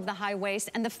going to love the high waist.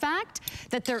 And the fact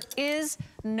that there is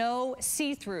no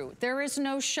see-through, there is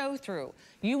no show-through.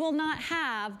 You will not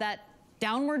have that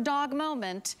downward dog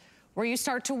moment where you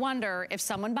start to wonder if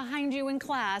someone behind you in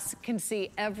class can see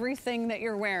everything that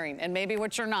you're wearing and maybe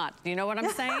what you're not. You know what I'm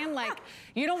saying? Like,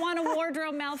 you don't want a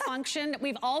wardrobe malfunction.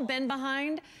 We've all been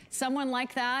behind someone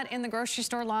like that in the grocery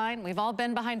store line. We've all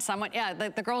been behind someone. Yeah,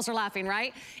 the girls are laughing,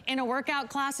 right? In a workout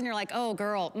class, and you're like, oh,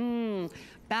 girl,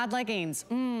 bad leggings,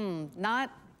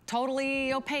 not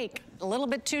totally opaque, a little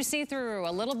bit too see-through,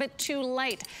 a little bit too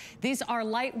light. These are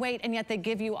lightweight, and yet they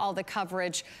give you all the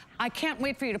coverage. I can't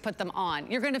wait for you to put them on.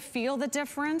 You're gonna feel the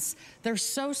difference. They're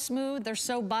so smooth, they're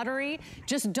so buttery.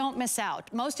 Just don't miss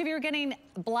out. Most of you are getting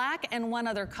black and one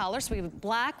other color. So we have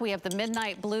black, we have the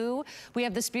midnight blue, we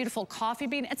have this beautiful coffee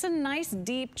bean. It's a nice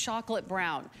deep chocolate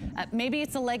brown. Maybe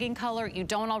it's a legging color you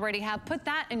don't already have. Put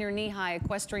that in your knee-high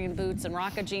equestrian boots and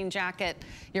rock a jean jacket.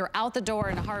 You're out the door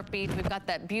in a heartbeat. We've got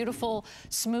that beautiful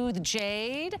smooth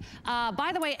jade.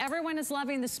 By the way, everyone is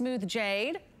loving the smooth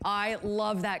jade. I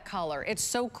love that color. It's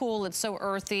so cool, it's so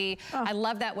earthy. Oh. I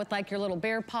love that with like your little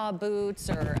bear paw boots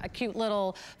or a cute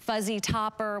little fuzzy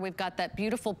topper. We've got that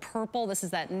beautiful purple. This is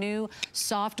that new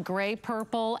soft gray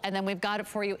purple. And then we've got it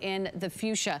for you in the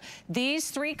fuchsia.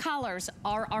 These 3 colors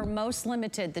are our most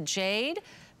limited. The jade,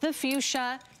 the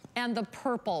fuchsia, and the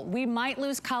purple. We might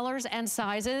lose colors and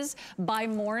sizes by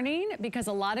morning because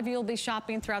a lot of you will be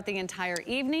shopping throughout the entire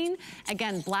evening.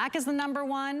 Again, black is the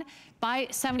 #1. Buy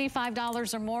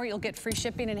 $75 or more, you'll get free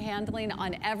shipping and handling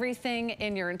on everything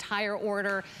in your entire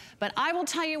order. But I will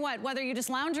tell you what, whether you just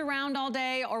lounge around all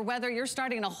day or whether you're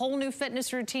starting a whole new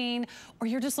fitness routine or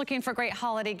you're just looking for great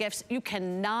holiday gifts, you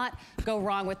cannot go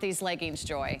wrong with these leggings,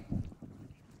 Joy.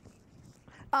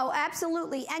 Oh,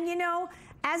 absolutely. And you know,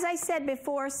 as I said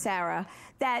before, Sarah,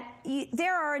 that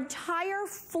there are entire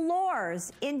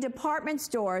floors in department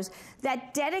stores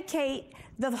that dedicate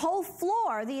the whole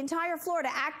floor, the entire floor, to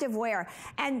activewear.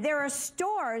 And there are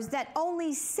stores that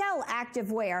only sell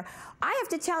activewear. I have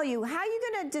to tell you, how are you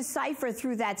going to decipher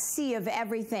through that sea of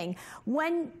everything?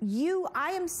 When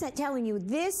I am telling you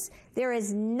this, there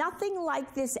is nothing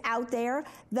like this out there.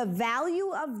 The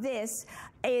value of this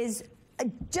is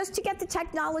just to get the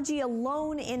technology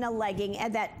alone in a legging,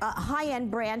 and that a high-end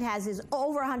brand has, is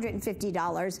over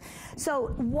 $150.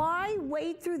 So why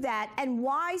wade through that, and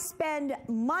why spend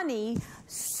money,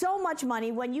 so much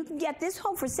money, when you can get this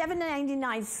home for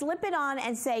 $7.99, slip it on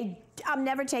and say, I'm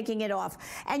never taking it off.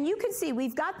 And you can see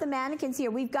we've got the mannequins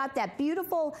here. We've got that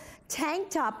beautiful tank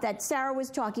top that Sarah was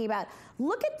talking about.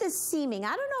 Look at this seaming. I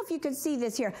don't know if you can see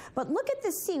this here, but look at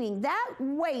the seaming. That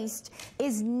waist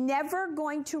is never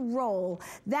going to roll.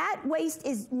 That waist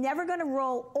is never going to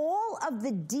roll. All of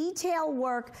the detail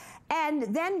work,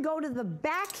 and then go to the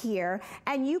back here,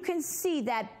 and you can see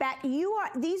that back.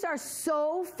 These are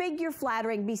so figure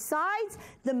flattering. Besides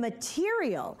the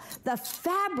material, the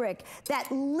fabric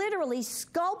that literally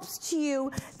sculpts to you,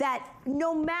 that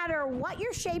no matter what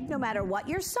your shape, no matter what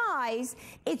your size,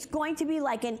 it's going to be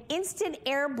like an instant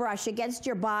airbrush against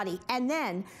your body. And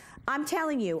then I'm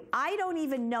telling you, I don't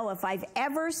even know if I've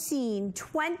ever seen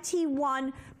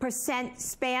 21%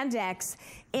 spandex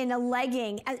in a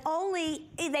legging, and only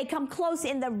they come close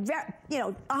in the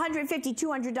 $150,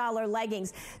 $200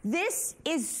 leggings. This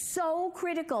is so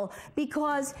critical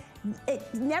because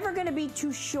it's never going to be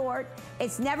too short.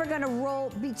 It's never going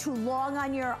to be too long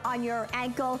on your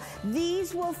ankle.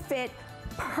 These will fit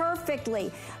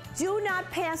perfectly. Do not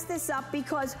pass this up,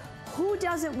 because who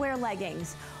doesn't wear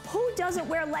leggings? Who doesn't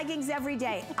wear leggings every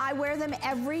day? I wear them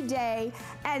every day,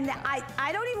 and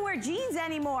I don't even wear jeans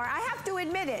anymore. I have to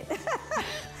admit it.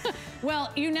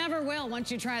 Well, you never will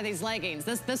once you try these leggings.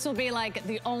 This will be like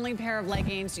the only pair of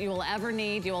leggings you will ever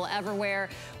need, you will ever wear.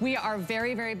 We are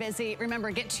very, very busy.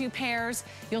 Remember, get 2 pairs.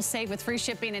 You'll save with free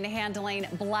shipping and handling.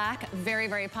 Black, very,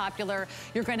 very popular.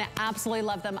 You're going to absolutely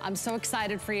love them. I'm so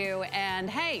excited for you. And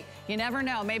hey, you never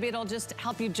know. Maybe it'll just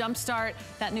help you jumpstart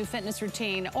that new fitness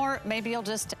routine, or maybe you'll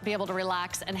just be able to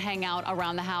relax and hang out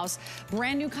around the house.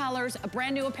 Brand new colors, a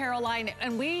brand new apparel line,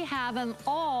 and we have them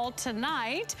all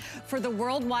tonight for the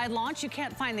worldwide launch. You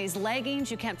can't find these leggings,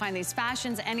 you can't find these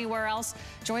fashions anywhere else.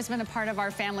 Joy's been a part of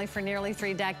our family for nearly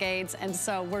 3 decades, and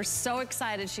so we're so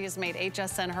excited she has made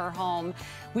HSN her home.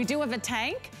 We do have a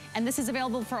tank, and this is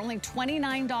available for only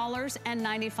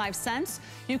 $29.95.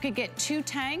 You could get 2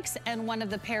 tanks and 1 of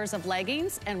the pairs of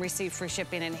leggings and receive free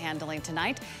shipping and handling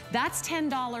tonight. That's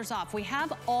 $10 off. We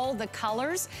have all the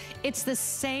colors. It's the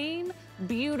same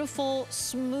beautiful,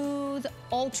 smooth,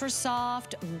 ultra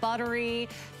soft, buttery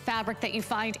fabric that you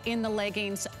find in the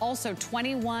leggings. Also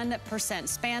 21%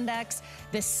 spandex.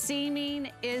 The seaming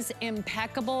is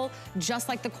impeccable, just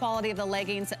like the quality of the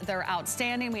leggings. They're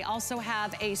outstanding. We also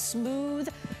have a smooth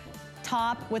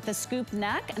top with a scoop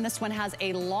neck, and this one has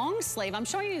a long sleeve. I'm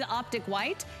showing you the optic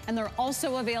white, and they're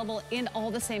also available in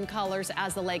all the same colors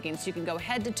as the leggings. You can go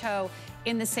head to toe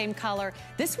in the same color.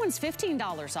 This one's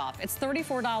 $15 off. It's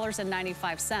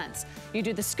 $34.95. You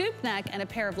do the scoop neck and a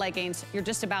pair of leggings, you're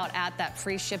just about at that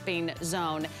free shipping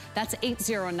zone. That's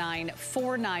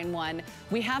 809-491.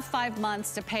 We have 5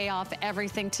 months to pay off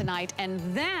everything tonight. And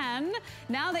then,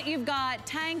 now that you've got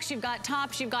tanks, you've got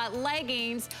tops, you've got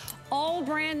leggings, all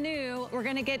brand new, we're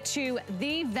gonna get to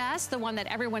the vest, the one that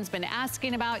everyone's been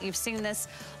asking about. You've seen this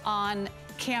on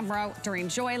camera during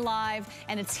Joy Live,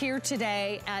 and it's here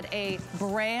today at a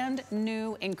brand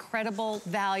new, incredible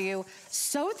value.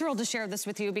 So thrilled to share this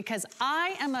with you because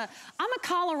I'm a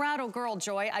Colorado girl,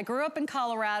 Joy. I grew up in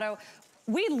Colorado.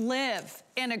 We live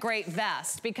in a great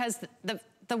vest because the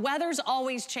weather's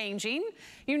always changing.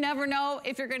 You never know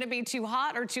if you're gonna be too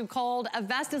hot or too cold. A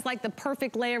vest is like the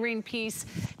perfect layering piece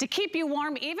to keep you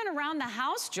warm even around the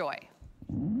house, Joy.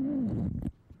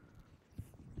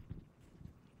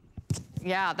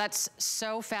 Yeah, that's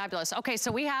so fabulous. Okay,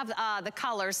 so we have the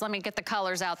colors. Let me get the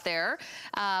colors out there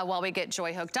while we get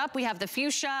Joy hooked up. We have the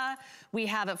fuchsia. We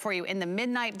have it for you in the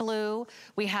midnight blue.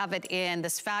 We have it in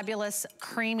this fabulous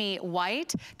creamy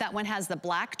white. That one has the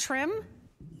black trim.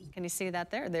 Can you see that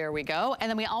there? There we go. And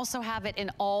then we also have it in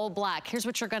all black. Here's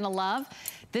what you're gonna love.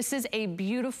 This is a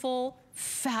beautiful,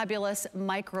 fabulous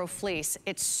micro fleece.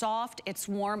 It's soft, it's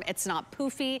warm, it's not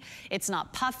poofy, it's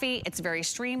not puffy, it's very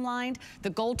streamlined.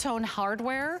 The gold tone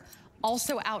hardware,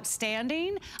 also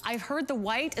outstanding. I've heard the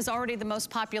white is already the most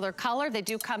popular color. They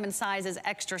do come in sizes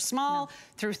extra small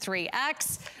through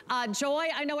 3X. Joy,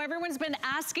 I know everyone's been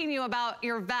asking you about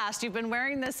your vest. You've been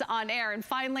wearing this on air, and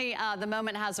finally the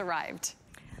moment has arrived.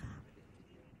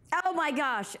 Oh my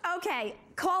gosh, okay.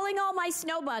 Calling all my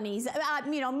snow bunnies,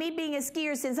 you know, me being a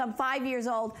skier since I'm 5 years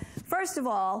old. First of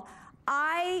all,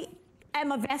 I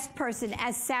am a vest person.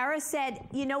 As Sarah said,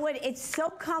 you know what, it's so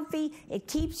comfy, it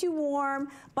keeps you warm,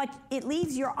 but it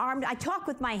leaves your arm. I talk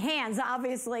with my hands,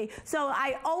 obviously, so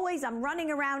I'm running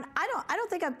around. I don't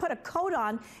think I've put a coat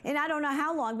on in I don't know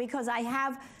how long because I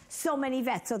have so many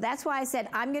vests. So that's why I said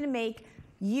I'm gonna make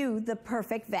you the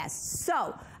perfect vest.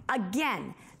 So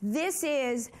again, this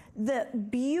is the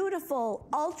beautiful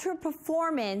ultra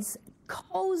performance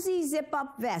cozy zip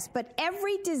up vest, but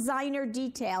every designer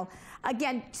detail.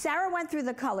 Again, Sarah went through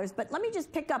the colors, but let me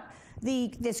just pick up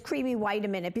this creamy white a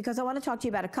minute because I want to talk to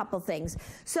you about a couple things.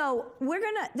 So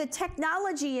the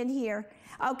technology in here,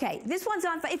 okay, this one's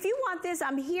on, if you want this,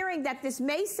 I'm hearing that this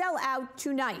may sell out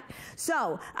tonight.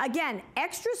 So again,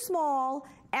 extra small,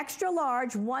 extra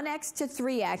large, 1X to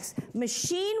 3X,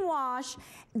 machine wash.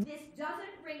 This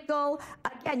doesn't wrinkle.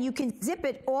 Again, you can zip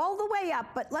it all the way up,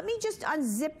 but let me just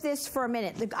unzip this for a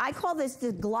minute. I call this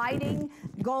the gliding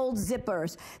gold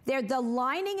zippers. They're the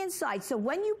lining inside. So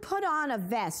when you put on a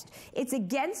vest, it's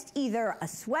against either a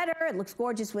sweater, it looks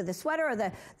gorgeous with a sweater, or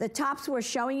the tops we're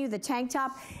showing you, the tank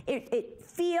top. It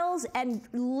feels and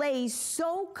lays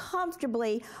so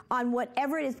comfortably on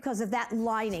whatever it is because of that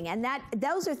lining. And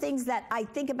those are things that I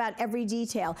think about every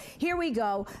detail. Here we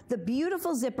go. The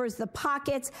beautiful zippers, the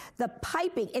pockets, the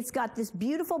piping. It's got this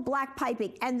beautiful black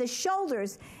piping. And the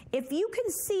shoulders, if you can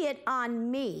see it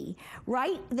on me,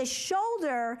 right? The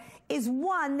shoulder is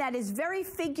one that is very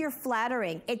figure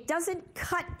flattering. It doesn't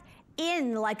cut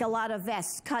in like a lot of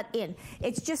vests cut in.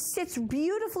 It just sits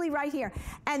beautifully right here.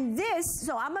 And this,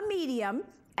 so I'm a medium,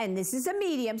 and this is a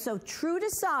medium, so true to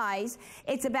size.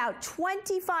 It's about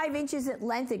 25 inches at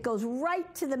length. It goes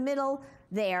right to the middle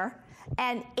there.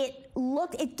 And it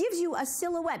gives you a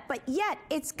silhouette, but yet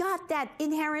it's got that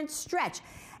inherent stretch.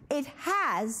 It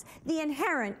has the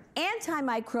inherent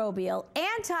antimicrobial,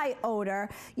 anti-odor,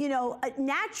 you know,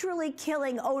 naturally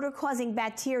killing odor-causing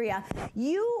bacteria.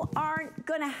 You aren't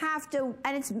gonna have to,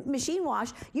 and it's machine wash,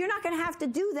 you're not gonna have to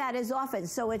do that as often,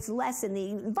 so it's less in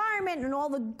the environment and all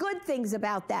the good things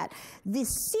about that. The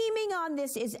seaming on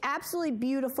this is absolutely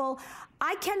beautiful.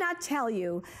 I cannot tell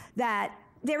you that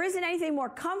there isn't anything more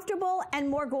comfortable and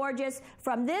more gorgeous.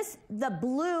 From this, the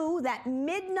blue, that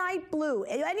midnight blue.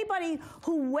 Anybody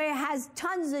who has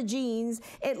tons of jeans,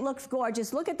 it looks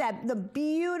gorgeous. Look at that, the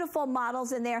beautiful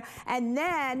models in there. And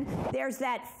then there's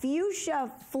that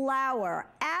fuchsia flower.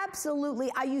 Absolutely,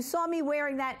 you saw me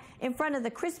wearing that in front of the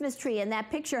Christmas tree in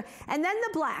that picture. And then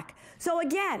the black. So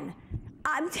again,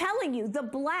 I'm telling you, the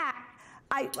black,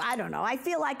 I don't know. I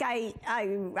feel like I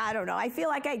don't know. I feel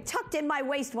like I tucked in my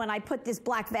waist when I put this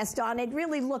black vest on. It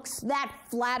really looks that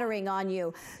flattering on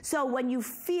you. So when you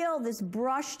feel this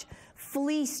brushed,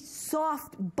 fleeced,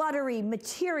 soft, buttery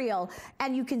material,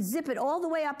 and you can zip it all the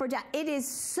way up or down, it is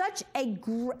such a,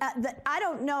 I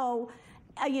don't know,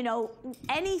 you know,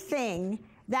 anything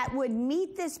that would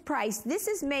meet this price. This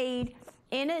is made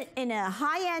in a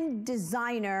high-end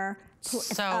designer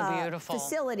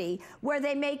facility where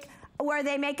they make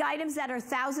items that are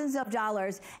thousands of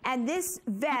dollars, and this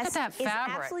vest is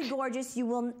absolutely gorgeous.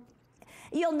 You'll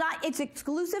not, it's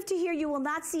exclusive to here. You will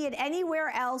not see it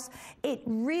anywhere else. It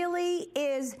really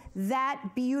is that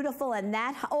beautiful and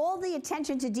that, all the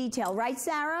attention to detail, right,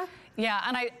 Sarah? Yeah,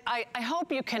 and I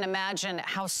hope you can imagine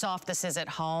how soft this is at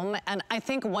home. And I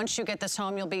think once you get this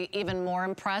home, you'll be even more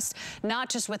impressed, not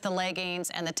just with the leggings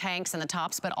and the tanks and the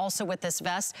tops, but also with this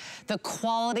vest. The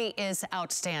quality is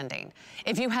outstanding.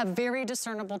 If you have very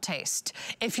discernible taste,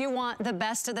 if you want the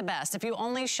best of the best, if you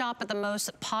only shop at the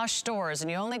most posh stores and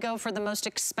you only go for the most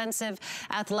expensive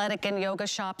athletic and yoga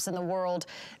shops in the world,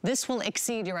 this will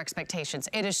exceed your expectations.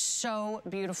 It is so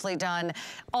beautifully done.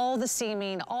 All the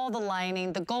seaming, all the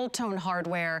lining, the gold tone tone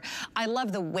hardware. I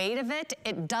love the weight of it.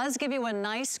 It does give you a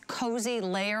nice cozy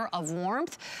layer of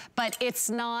warmth, but it's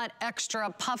not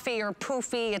extra puffy or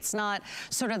poofy. It's not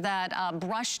sort of that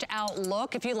brushed out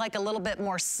look. If you like a little bit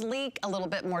more sleek, a little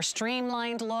bit more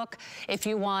streamlined look, if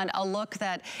you want a look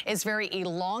that is very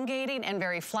elongating and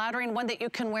very flattering, one that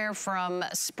you can wear from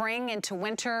spring into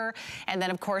winter, and then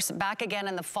of course back again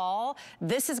in the fall,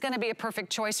 this is gonna be a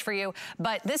perfect choice for you,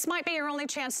 but this might be your only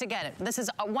chance to get it. This is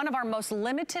one of our most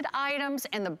limited items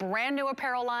in the brand new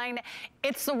apparel line.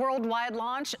 It's the worldwide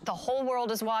launch. The whole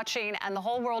world is watching and the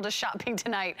whole world is shopping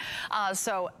tonight.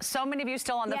 So many of you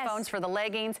still on the phones for the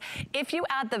leggings. If you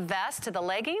add the vest to the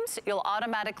leggings, you'll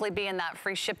automatically be in that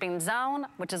free shipping zone,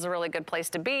 which is a really good place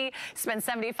to be. Spend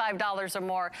 $75 or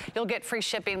more, you'll get free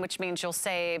shipping, which means you'll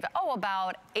save,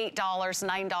 about $8,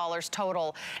 $9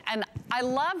 total. And I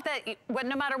love that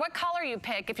no matter what color you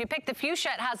pick, if you pick the fuchsia,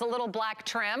 it has a little black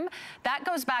trim. That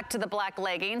goes back to the black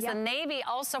leggings. The navy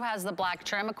also has the black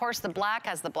trim. Of course, the black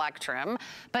has the black trim,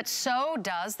 but so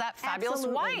does that fabulous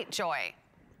white, Joy.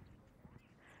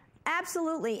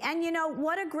 Absolutely. And you know,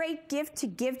 what a great gift to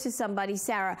give to somebody,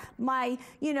 Sarah. My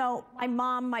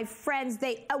mom, my friends,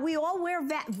 we all wear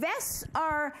vests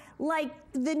are like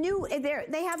the new,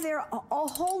 they have a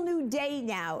whole new day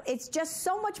now. It's just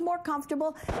so much more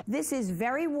comfortable. This is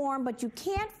very warm, but you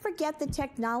can't forget the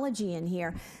technology in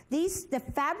here. The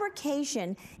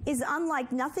fabrication is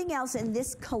unlike nothing else in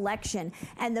this collection,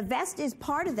 and the vest is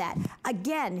part of that.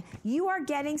 Again, you are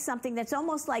getting something that's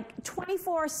almost like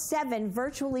 24/7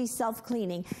 virtually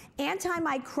self-cleaning,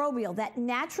 antimicrobial, that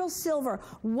natural silver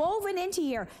woven into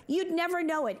here. You'd never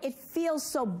know it. It feels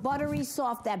so buttery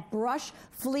soft, that brush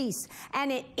fleece,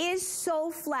 and it is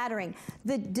so flattering.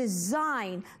 The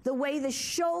design, the way the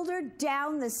shoulder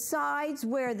down the sides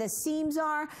where the seams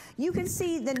are, you can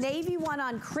see the navy one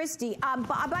on Christy.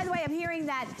 By the way, I'm hearing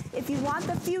that if you want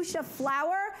the fuchsia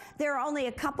flower, there are only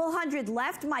a couple hundred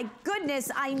left. My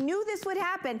goodness, I knew this would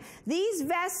happen. These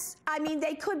vests, I mean,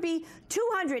 they could be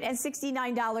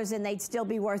 $269 and they'd still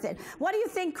be worth it. What do you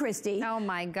think, Christy? Oh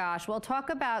my gosh. Well,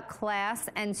 talk about class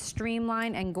and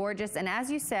streamline and gorgeous. And as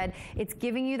you said, it's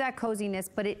giving you that coziness,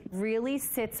 but it really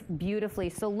sits beautifully.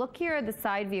 So look here at the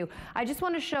side view. I just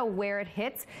want to show where it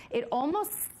hits. It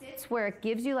almost sits where it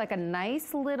gives you like a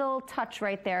nice little touch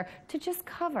right there to just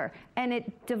cover. And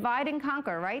it divide and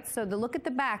conquer, right? So look at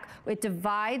the back. It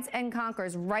divides and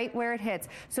conquers right where it hits.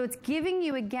 So it's giving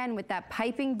you, again, with that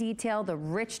piping detail, the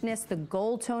richness, the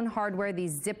gold tone hardware.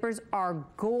 These zippers are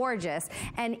gorgeous.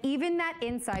 And even that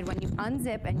inside, when you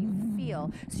unzip and you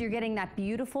feel, so you're getting that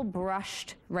beautiful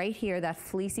brushed right here, that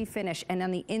fleecy finish, and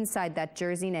on the inside, that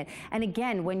jersey knit. And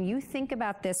again, when you think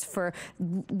about this for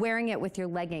wearing it with your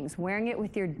leggings, wearing it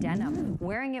with your denim,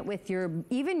 wearing it with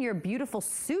even your beautiful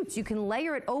suits, you can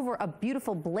layer it over a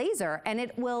beautiful blazer and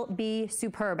it will be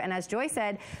superb. And as Joy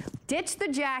said, ditch the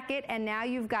jacket and now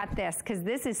you've got this, because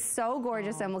this is so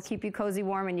gorgeous and will keep you cozy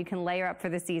warm, and you can layer up for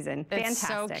the season. It's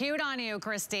fantastic. So cute on you,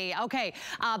 Christy. Okay,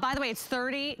 by the way, it's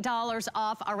 $30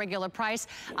 off our regular price.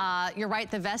 You're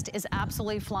right, the vest is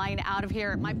absolutely flying out of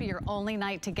here. It might be your only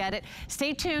night to get it.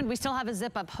 Stay tuned. We still have a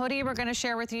zip-up hoodie we're going to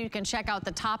share with you. You can check out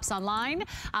the tops online.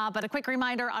 But a quick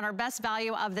reminder on our best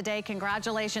value of the day.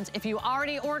 Congratulations. If you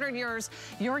already ordered yours,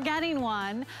 you're getting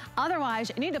one.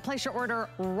 Otherwise, you need to place your order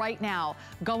right now.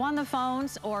 Go on the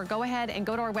phones or go ahead and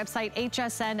go to our website,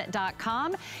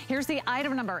 hsn.com. Here's the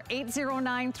item number,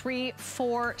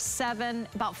 809347,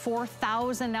 about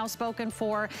 4,000 now spoken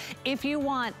for. If you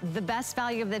want the best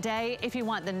value of the day, if you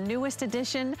want the newest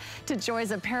addition to Joy's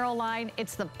apparel line,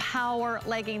 it's the power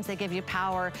leggings. They give you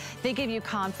power. They give you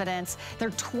confidence.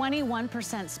 They're 21%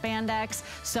 spandex,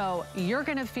 so you're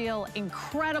gonna feel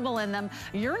incredible in them.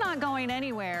 You're not going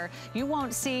anywhere. You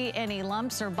won't see any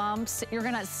lumps or bumps. You're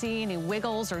gonna see any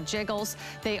wiggles or jiggles.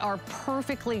 They are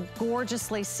perfectly,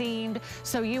 gorgeously seamed,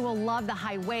 so you will love the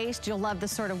high waist. You'll love the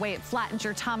sort of way it flattens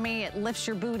your tummy, it lifts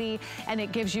your booty, and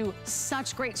it gives you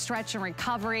such great stretch and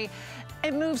recovery.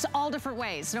 It moves all different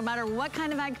ways, no matter what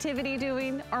kind of activity you're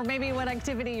doing, or maybe what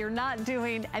activity you're not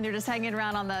doing, and you're just hanging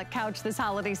around on the couch this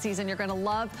holiday season. You're gonna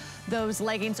love those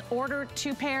leggings. Order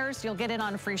 2 pairs, you'll get it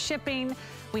on free shipping.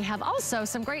 We have also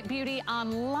some great beauty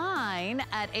online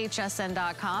at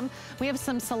hsn.com. We have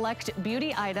some select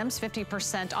beauty items,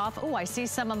 50% off. Oh, I see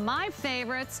some of my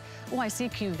favorites. Oh, I see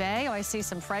Cuvée. Oh, I see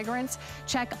some fragrance.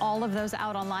 Check all of those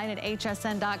out online at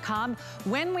hsn.com.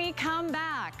 When we come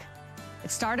back, it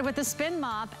started with the spin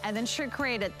mop, and then she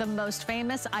created the most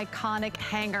famous, iconic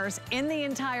hangers in the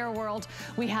entire world.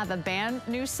 We have a brand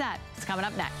new set. It's coming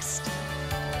up next.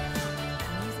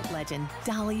 Music legend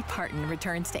Dolly Parton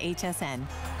returns to HSN.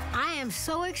 I am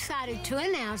so excited to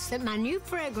announce that my new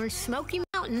fragrance, Smoky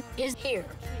Mountain mountain is here.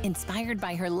 Inspired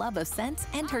by her love of scents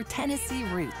and her Tennessee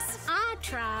roots. I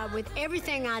try with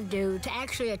everything I do to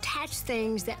actually attach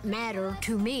things that matter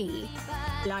to me,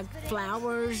 like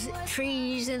flowers,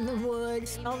 trees in the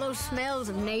woods, all those smells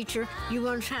of nature. You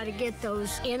want to try to get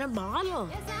those in a bottle,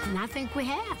 and I think we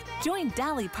have. Join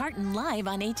Dolly Parton live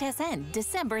on HSN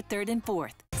December 3rd and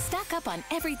 4th. Stock up on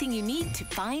everything you need to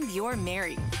find your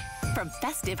Mary. From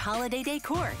festive holiday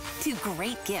decor to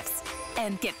great gifts.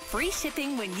 And get free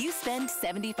shipping when you spend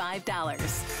 $75.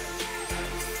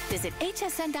 Visit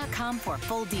hsn.com for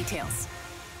full details.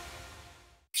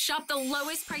 Shop the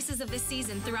lowest prices of the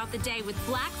season throughout the day with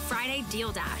Black Friday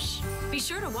Deal Dash. Be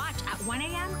sure to watch at 1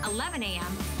 a.m., 11 a.m.,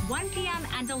 1 p.m.,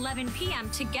 and 11 p.m.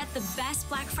 to get the best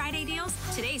Black Friday deals,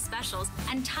 today's specials,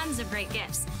 and tons of great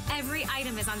gifts. Every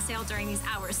item is on sale during these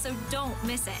hours, so don't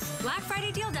miss it. Black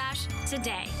Friday Deal Dash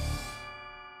today.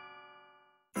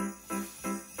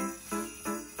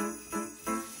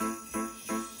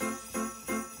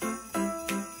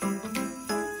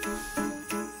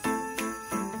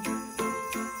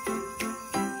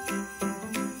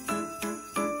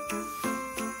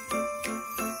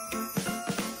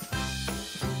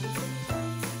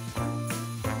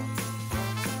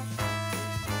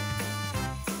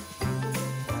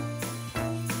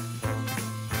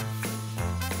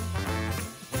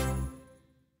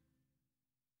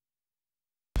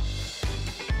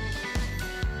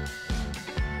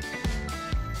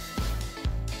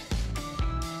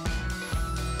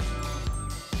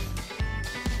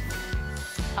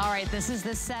 All right, this is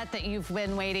the set that you've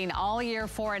been waiting all year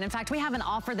for. And in fact, we haven't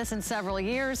offered this in several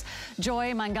years.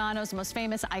 Joy Mangano's most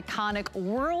famous, iconic,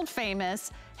 world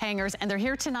famous hangers. And they're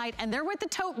here tonight and they're with the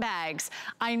tote bags.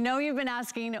 I know you've been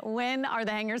asking, when are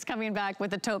the hangers coming back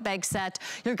with the tote bag set?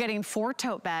 You're getting 4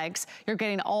 tote bags. You're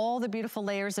getting all the beautiful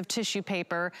layers of tissue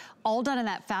paper, all done in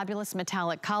that fabulous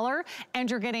metallic color.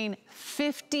 And you're getting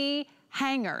 50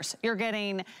 hangers. You're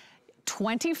getting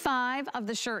 25 of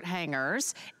the shirt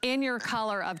hangers in your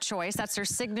color of choice. That's their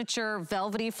signature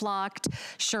velvety flocked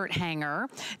shirt hanger.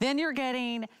 Then you're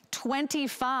getting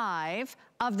 25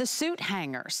 of the suit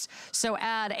hangers. So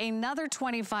add another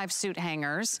 25 suit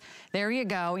hangers. There you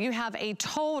go. You have a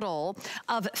total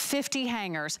of 50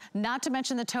 hangers, not to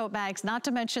mention the tote bags, not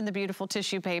to mention the beautiful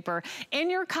tissue paper. In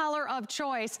your color of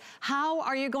choice, how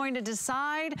are you going to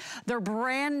decide? They're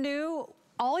brand new.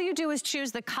 All you do is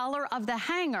choose the color of the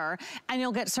hanger and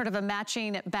you'll get sort of a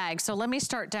matching bag. So let me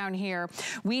start down here.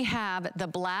 We have the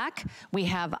black, we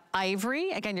have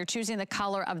ivory. Again, you're choosing the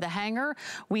color of the hanger.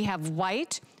 We have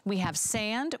white, we have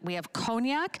sand, we have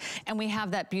cognac, and we have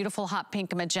that beautiful hot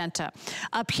pink magenta.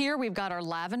 Up here, we've got our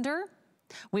lavender,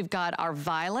 we've got our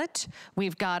violet,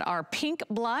 we've got our pink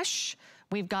blush,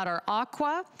 we've got our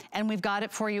aqua, and we've got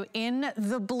it for you in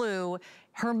the blue.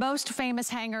 Her most famous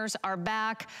hangers are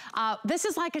back. This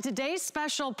is like a today's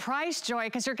special price, Joy,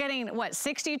 because you're getting, what,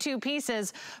 62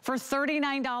 pieces for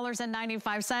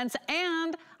 $39.95.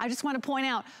 And I just want to point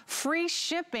out, free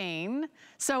shipping.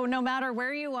 So no matter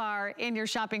where you are in your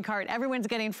shopping cart, everyone's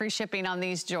getting free shipping on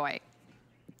these, Joy.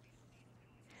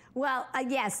 Well,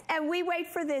 yes, and we wait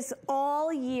for this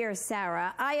all year,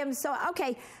 Sarah. I am so,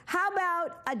 okay, how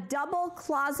about a double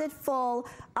closet full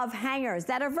of hangers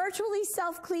that are virtually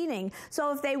self-cleaning?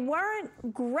 So if they weren't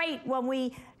great when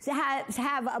we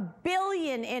have a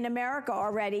billion in America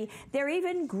already, they're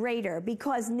even greater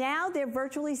because now they're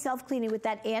virtually self-cleaning with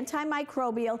that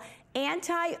antimicrobial,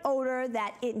 anti-odor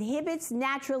that inhibits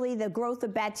naturally the growth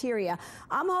of bacteria.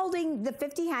 I'm holding the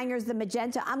 50 hangers, the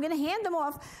magenta. I'm going to hand them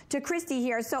off to Christy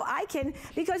here so I can,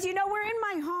 because you know we're in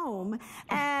my home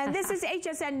and this is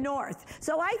HSN North.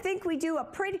 So I think we do a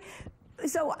pretty,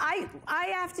 so I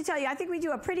have to tell you, I think we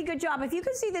do a pretty good job. If you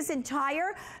can see this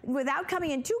entire, without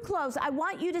coming in too close, I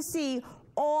want you to see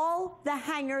all the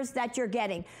hangers that you're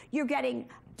getting. You're getting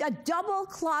a double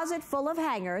closet full of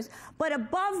hangers, but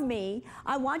above me,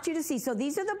 I want you to see, so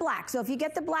these are the black. So if you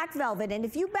get the black velvet, and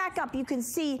if you back up, you can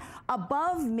see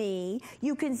above me,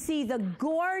 you can see the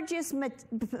gorgeous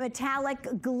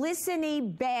metallic,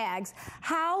 glistening bags.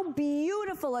 How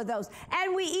beautiful are those?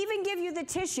 And we even give you the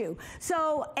tissue.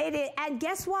 So and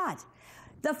guess what?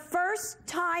 The first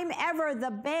time ever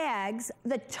the bags,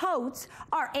 the totes,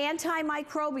 are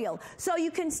antimicrobial. So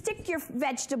you can stick your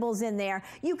vegetables in there.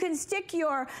 You can stick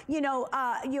your, you know,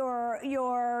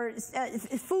 your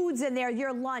foods in there,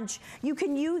 your lunch. You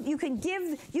can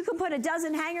put a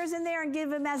dozen hangers in there and give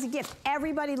them as a gift.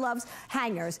 Everybody loves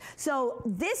hangers. So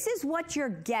this is what you're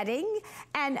getting.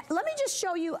 And let me just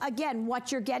show you again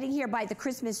what you're getting here by the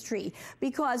Christmas tree.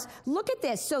 Because look at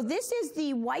this. So this is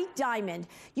the white diamond.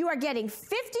 You are getting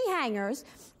 50 hangers.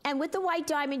 And with the white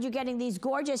diamond, you're getting these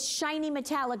gorgeous, shiny,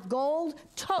 metallic gold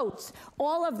totes.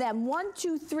 All of them, 1,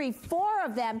 2, 3, 4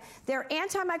 of them. They're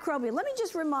antimicrobial. Let me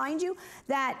just remind you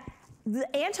that the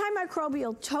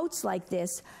antimicrobial totes like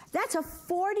this, that's a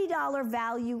 $40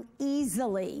 value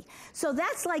easily. So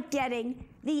that's like getting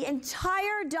the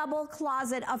entire double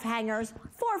closet of hangers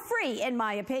for free, in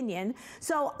my opinion.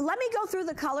 So let me go through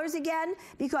the colors again,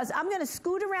 because I'm gonna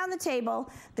scoot around the table.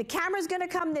 The camera's gonna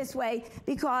come this way,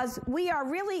 because we are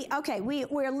really, okay,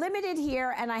 we're limited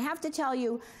here, and I have to tell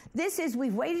you,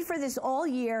 we've waited for this all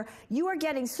year. You are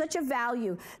getting such a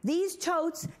value. These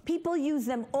totes, people use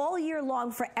them all year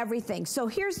long for everything. So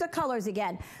here's the colors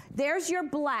again. There's your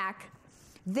black.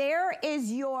 There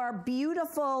is your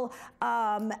beautiful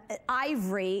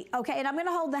ivory, okay, and I'm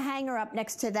gonna hold the hanger up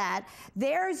next to that.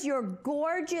 There's your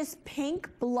gorgeous pink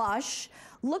blush.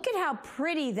 Look at how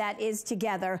pretty that is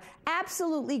together.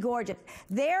 Absolutely gorgeous.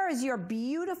 There is your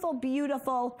beautiful,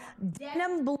 beautiful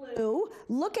denim blue.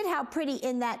 Look at how pretty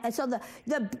in that. So the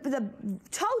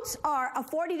totes are a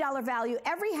 $40 value.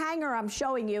 Every hanger I'm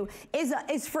showing you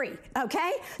is free,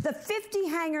 okay? The 50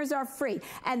 hangers are free,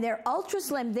 and they're ultra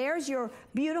slim. There's your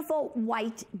beautiful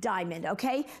white diamond,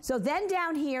 okay? So then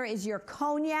down here is your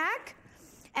cognac,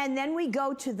 and then we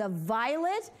go to the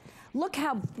violet. Look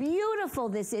how beautiful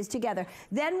this is together.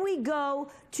 Then we go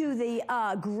to the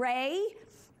gray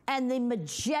and the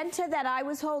magenta that I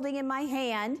was holding in my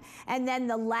hand, and then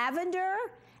the lavender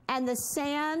and the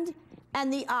sand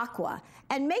and the aqua.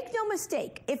 And make no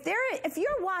mistake, if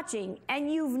you're watching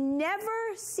and you've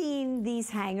never seen these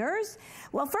hangers,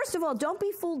 well, first of all, don't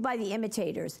be fooled by the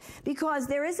imitators, because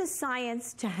there is a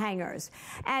science to hangers.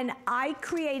 And I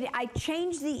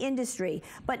changed the industry,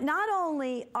 but not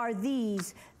only are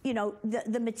these, you know,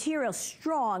 the material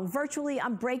strong, virtually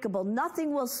unbreakable,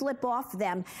 nothing will slip off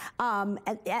them,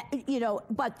 you know,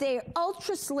 but they're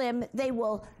ultra slim.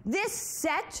 This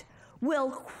set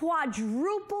will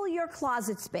quadruple your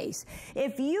closet space.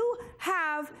 If you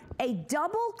have a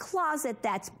double closet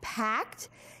that's packed,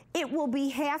 it will be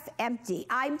half empty.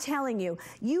 I'm telling you,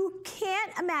 you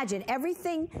can't imagine.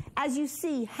 Everything, as you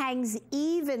see, hangs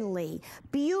evenly,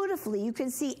 beautifully. You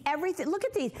can see everything. Look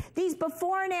at these. These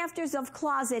before and afters of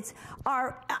closets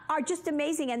are just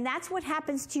amazing, and that's what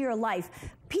happens to your life.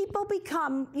 People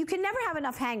become, you can never have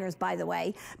enough hangers, by the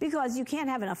way, because you can't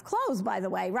have enough clothes, by the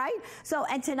way, right? So,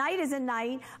 and tonight is a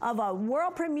night of a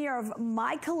world premiere of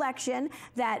my collection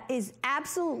that is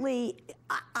absolutely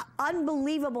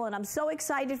unbelievable, and I'm so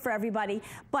excited for everybody.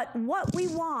 But what we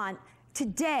want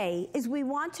today is we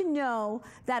want to know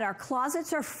that our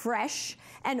closets are fresh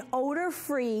and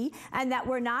odor-free, and that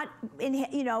we're not,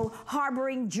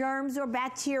 harboring germs or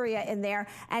bacteria in there.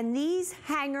 And these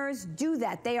hangers do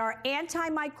that. They are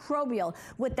antimicrobial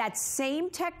with that same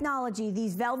technology,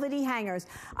 these velvety hangers.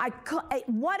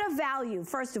 What a value,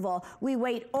 first of all. We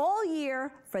wait all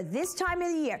year for this time of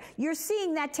the year. You're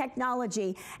seeing that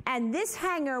technology, and this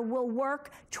hanger will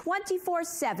work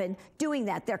 24/7 doing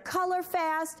that. They're color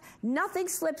fast, nothing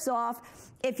slips off.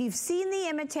 If you've seen the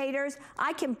imitators,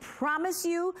 I can promise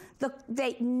you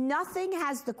nothing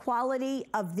has the quality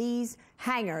of these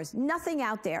hangers. Nothing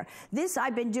out there. This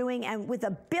I've been doing, and with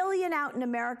 1 billion out in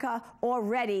America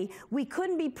already, we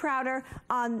couldn't be prouder.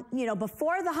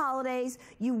 Before the holidays,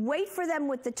 you wait for them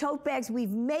with the tote bags.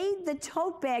 We've made the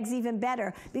tote bags even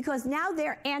better, because now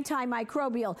they're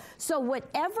antimicrobial. So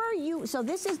so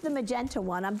this is the magenta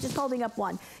one. I'm just holding up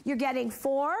one. You're getting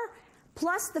 4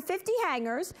 plus the 50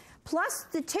 hangers, plus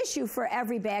the tissue for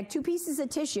every bag, 2 pieces of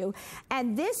tissue.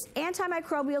 And this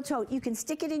antimicrobial tote, you can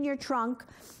stick it in your trunk.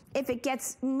 If it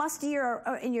gets mustier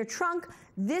or in your trunk,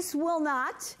 this will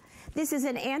not. This is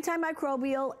an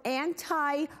antimicrobial,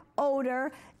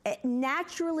 anti-odor. It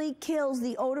naturally kills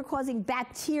the odor-causing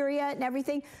bacteria and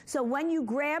everything. So when you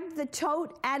grab the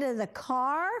tote out of the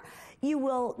car, you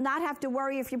will not have to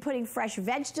worry if you're putting fresh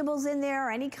vegetables in there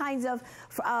or any kind of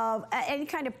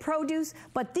produce.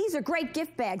 But these are great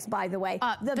gift bags, by the way.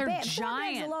 They're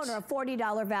giant. Bags alone are a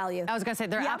 $40 value. I was going to say,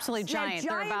 they're absolutely giant.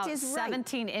 They're about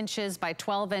 17 inches by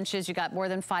 12 inches. You got more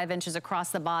than 5 inches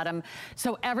across the bottom.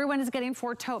 So everyone is getting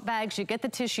 4 tote bags. You get the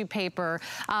tissue paper.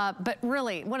 But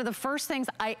really, one of the first things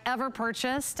I ever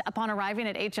purchased upon arriving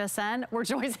at HSN were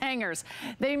Joy's hangers.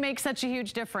 They make such a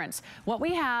huge difference. What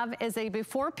we have is a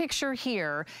before picture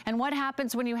here, and what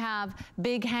happens when you have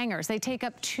big hangers? They take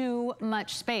up too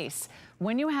much space.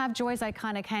 When you have Joy's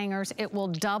iconic hangers, it will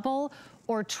double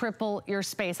or triple your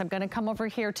space. I'm gonna come over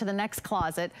here to the next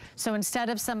closet. So instead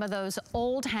of some of those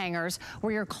old hangers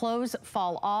where your clothes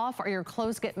fall off or your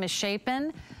clothes get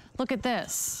misshapen, look at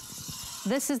this.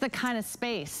 this is the kind of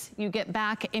space you get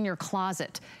back in your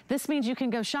closet. This means you can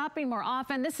go shopping more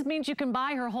often. This means you can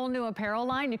buy her whole new apparel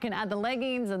line. You can add the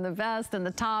leggings and the vest and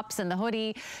the tops and the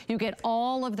hoodie. You get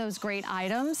all of those great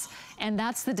items, and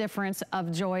that's the difference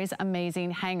of Joy's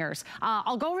amazing hangers.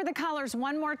 I'll go over the colors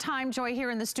one more time, Joy, here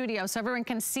in the studio so everyone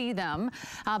can see them.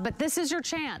 But this is your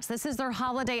chance. This is their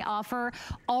holiday offer,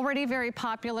 already very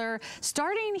popular.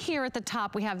 Starting here at the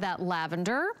top, we have that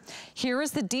lavender. Here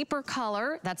is the deeper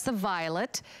color. That's the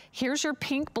violet. Here's your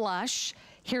pink blush.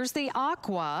 Here's the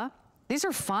aqua. These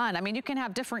are fun. I mean, you can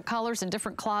have different colors in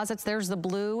different closets. There's the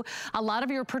blue. A lot of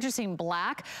you are purchasing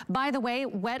black. By the way,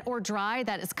 wet or dry,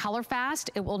 that is color fast.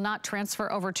 It will not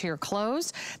transfer over to your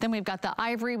clothes. Then we've got the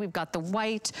ivory, we've got the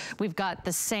white, we've got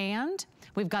the sand,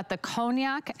 we've got the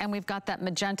cognac, and we've got that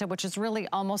magenta, which is really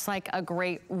almost like a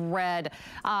great red.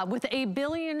 With 1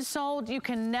 billion sold, you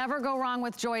can never go wrong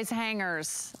with Joy's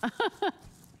hangers.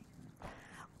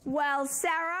 Well,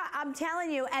 Sarah, I'm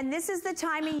telling you, and this is the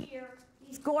time of year,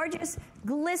 these gorgeous,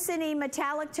 glistening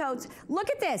metallic totes.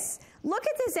 Look at this. Look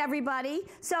at this, everybody.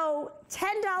 So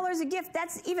 $10 a gift,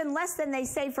 that's even less than they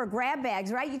say for grab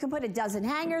bags, right? You can put a dozen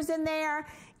hangers in there,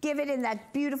 give it in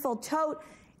that beautiful tote.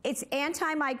 It's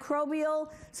antimicrobial,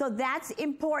 so that's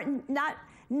important. Not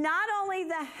only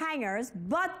the hangers,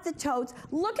 but the totes.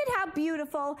 Look at how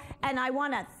beautiful, and I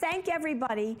want to thank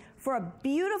everybody for a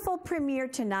beautiful premiere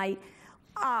tonight.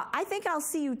 I think I'll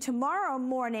see you tomorrow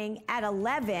morning at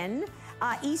 11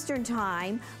 Eastern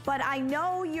time, but I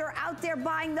know you're out there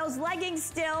buying those leggings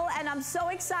still, and I'm so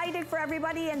excited for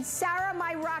everybody. And Sarah,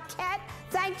 my Rockette,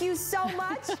 thank you so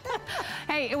much.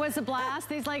 Hey, it was a blast.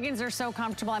 These leggings are so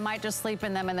comfortable. I might just sleep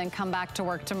in them and then come back to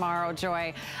work tomorrow,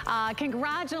 Joy.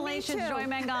 Congratulations, Joy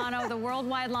Mangano, the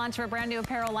worldwide launch of a brand new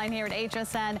apparel line here at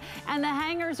HSN. And the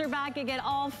hangers are back. You get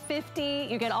all 50,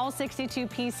 you get all 62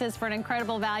 pieces for an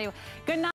incredible value. Good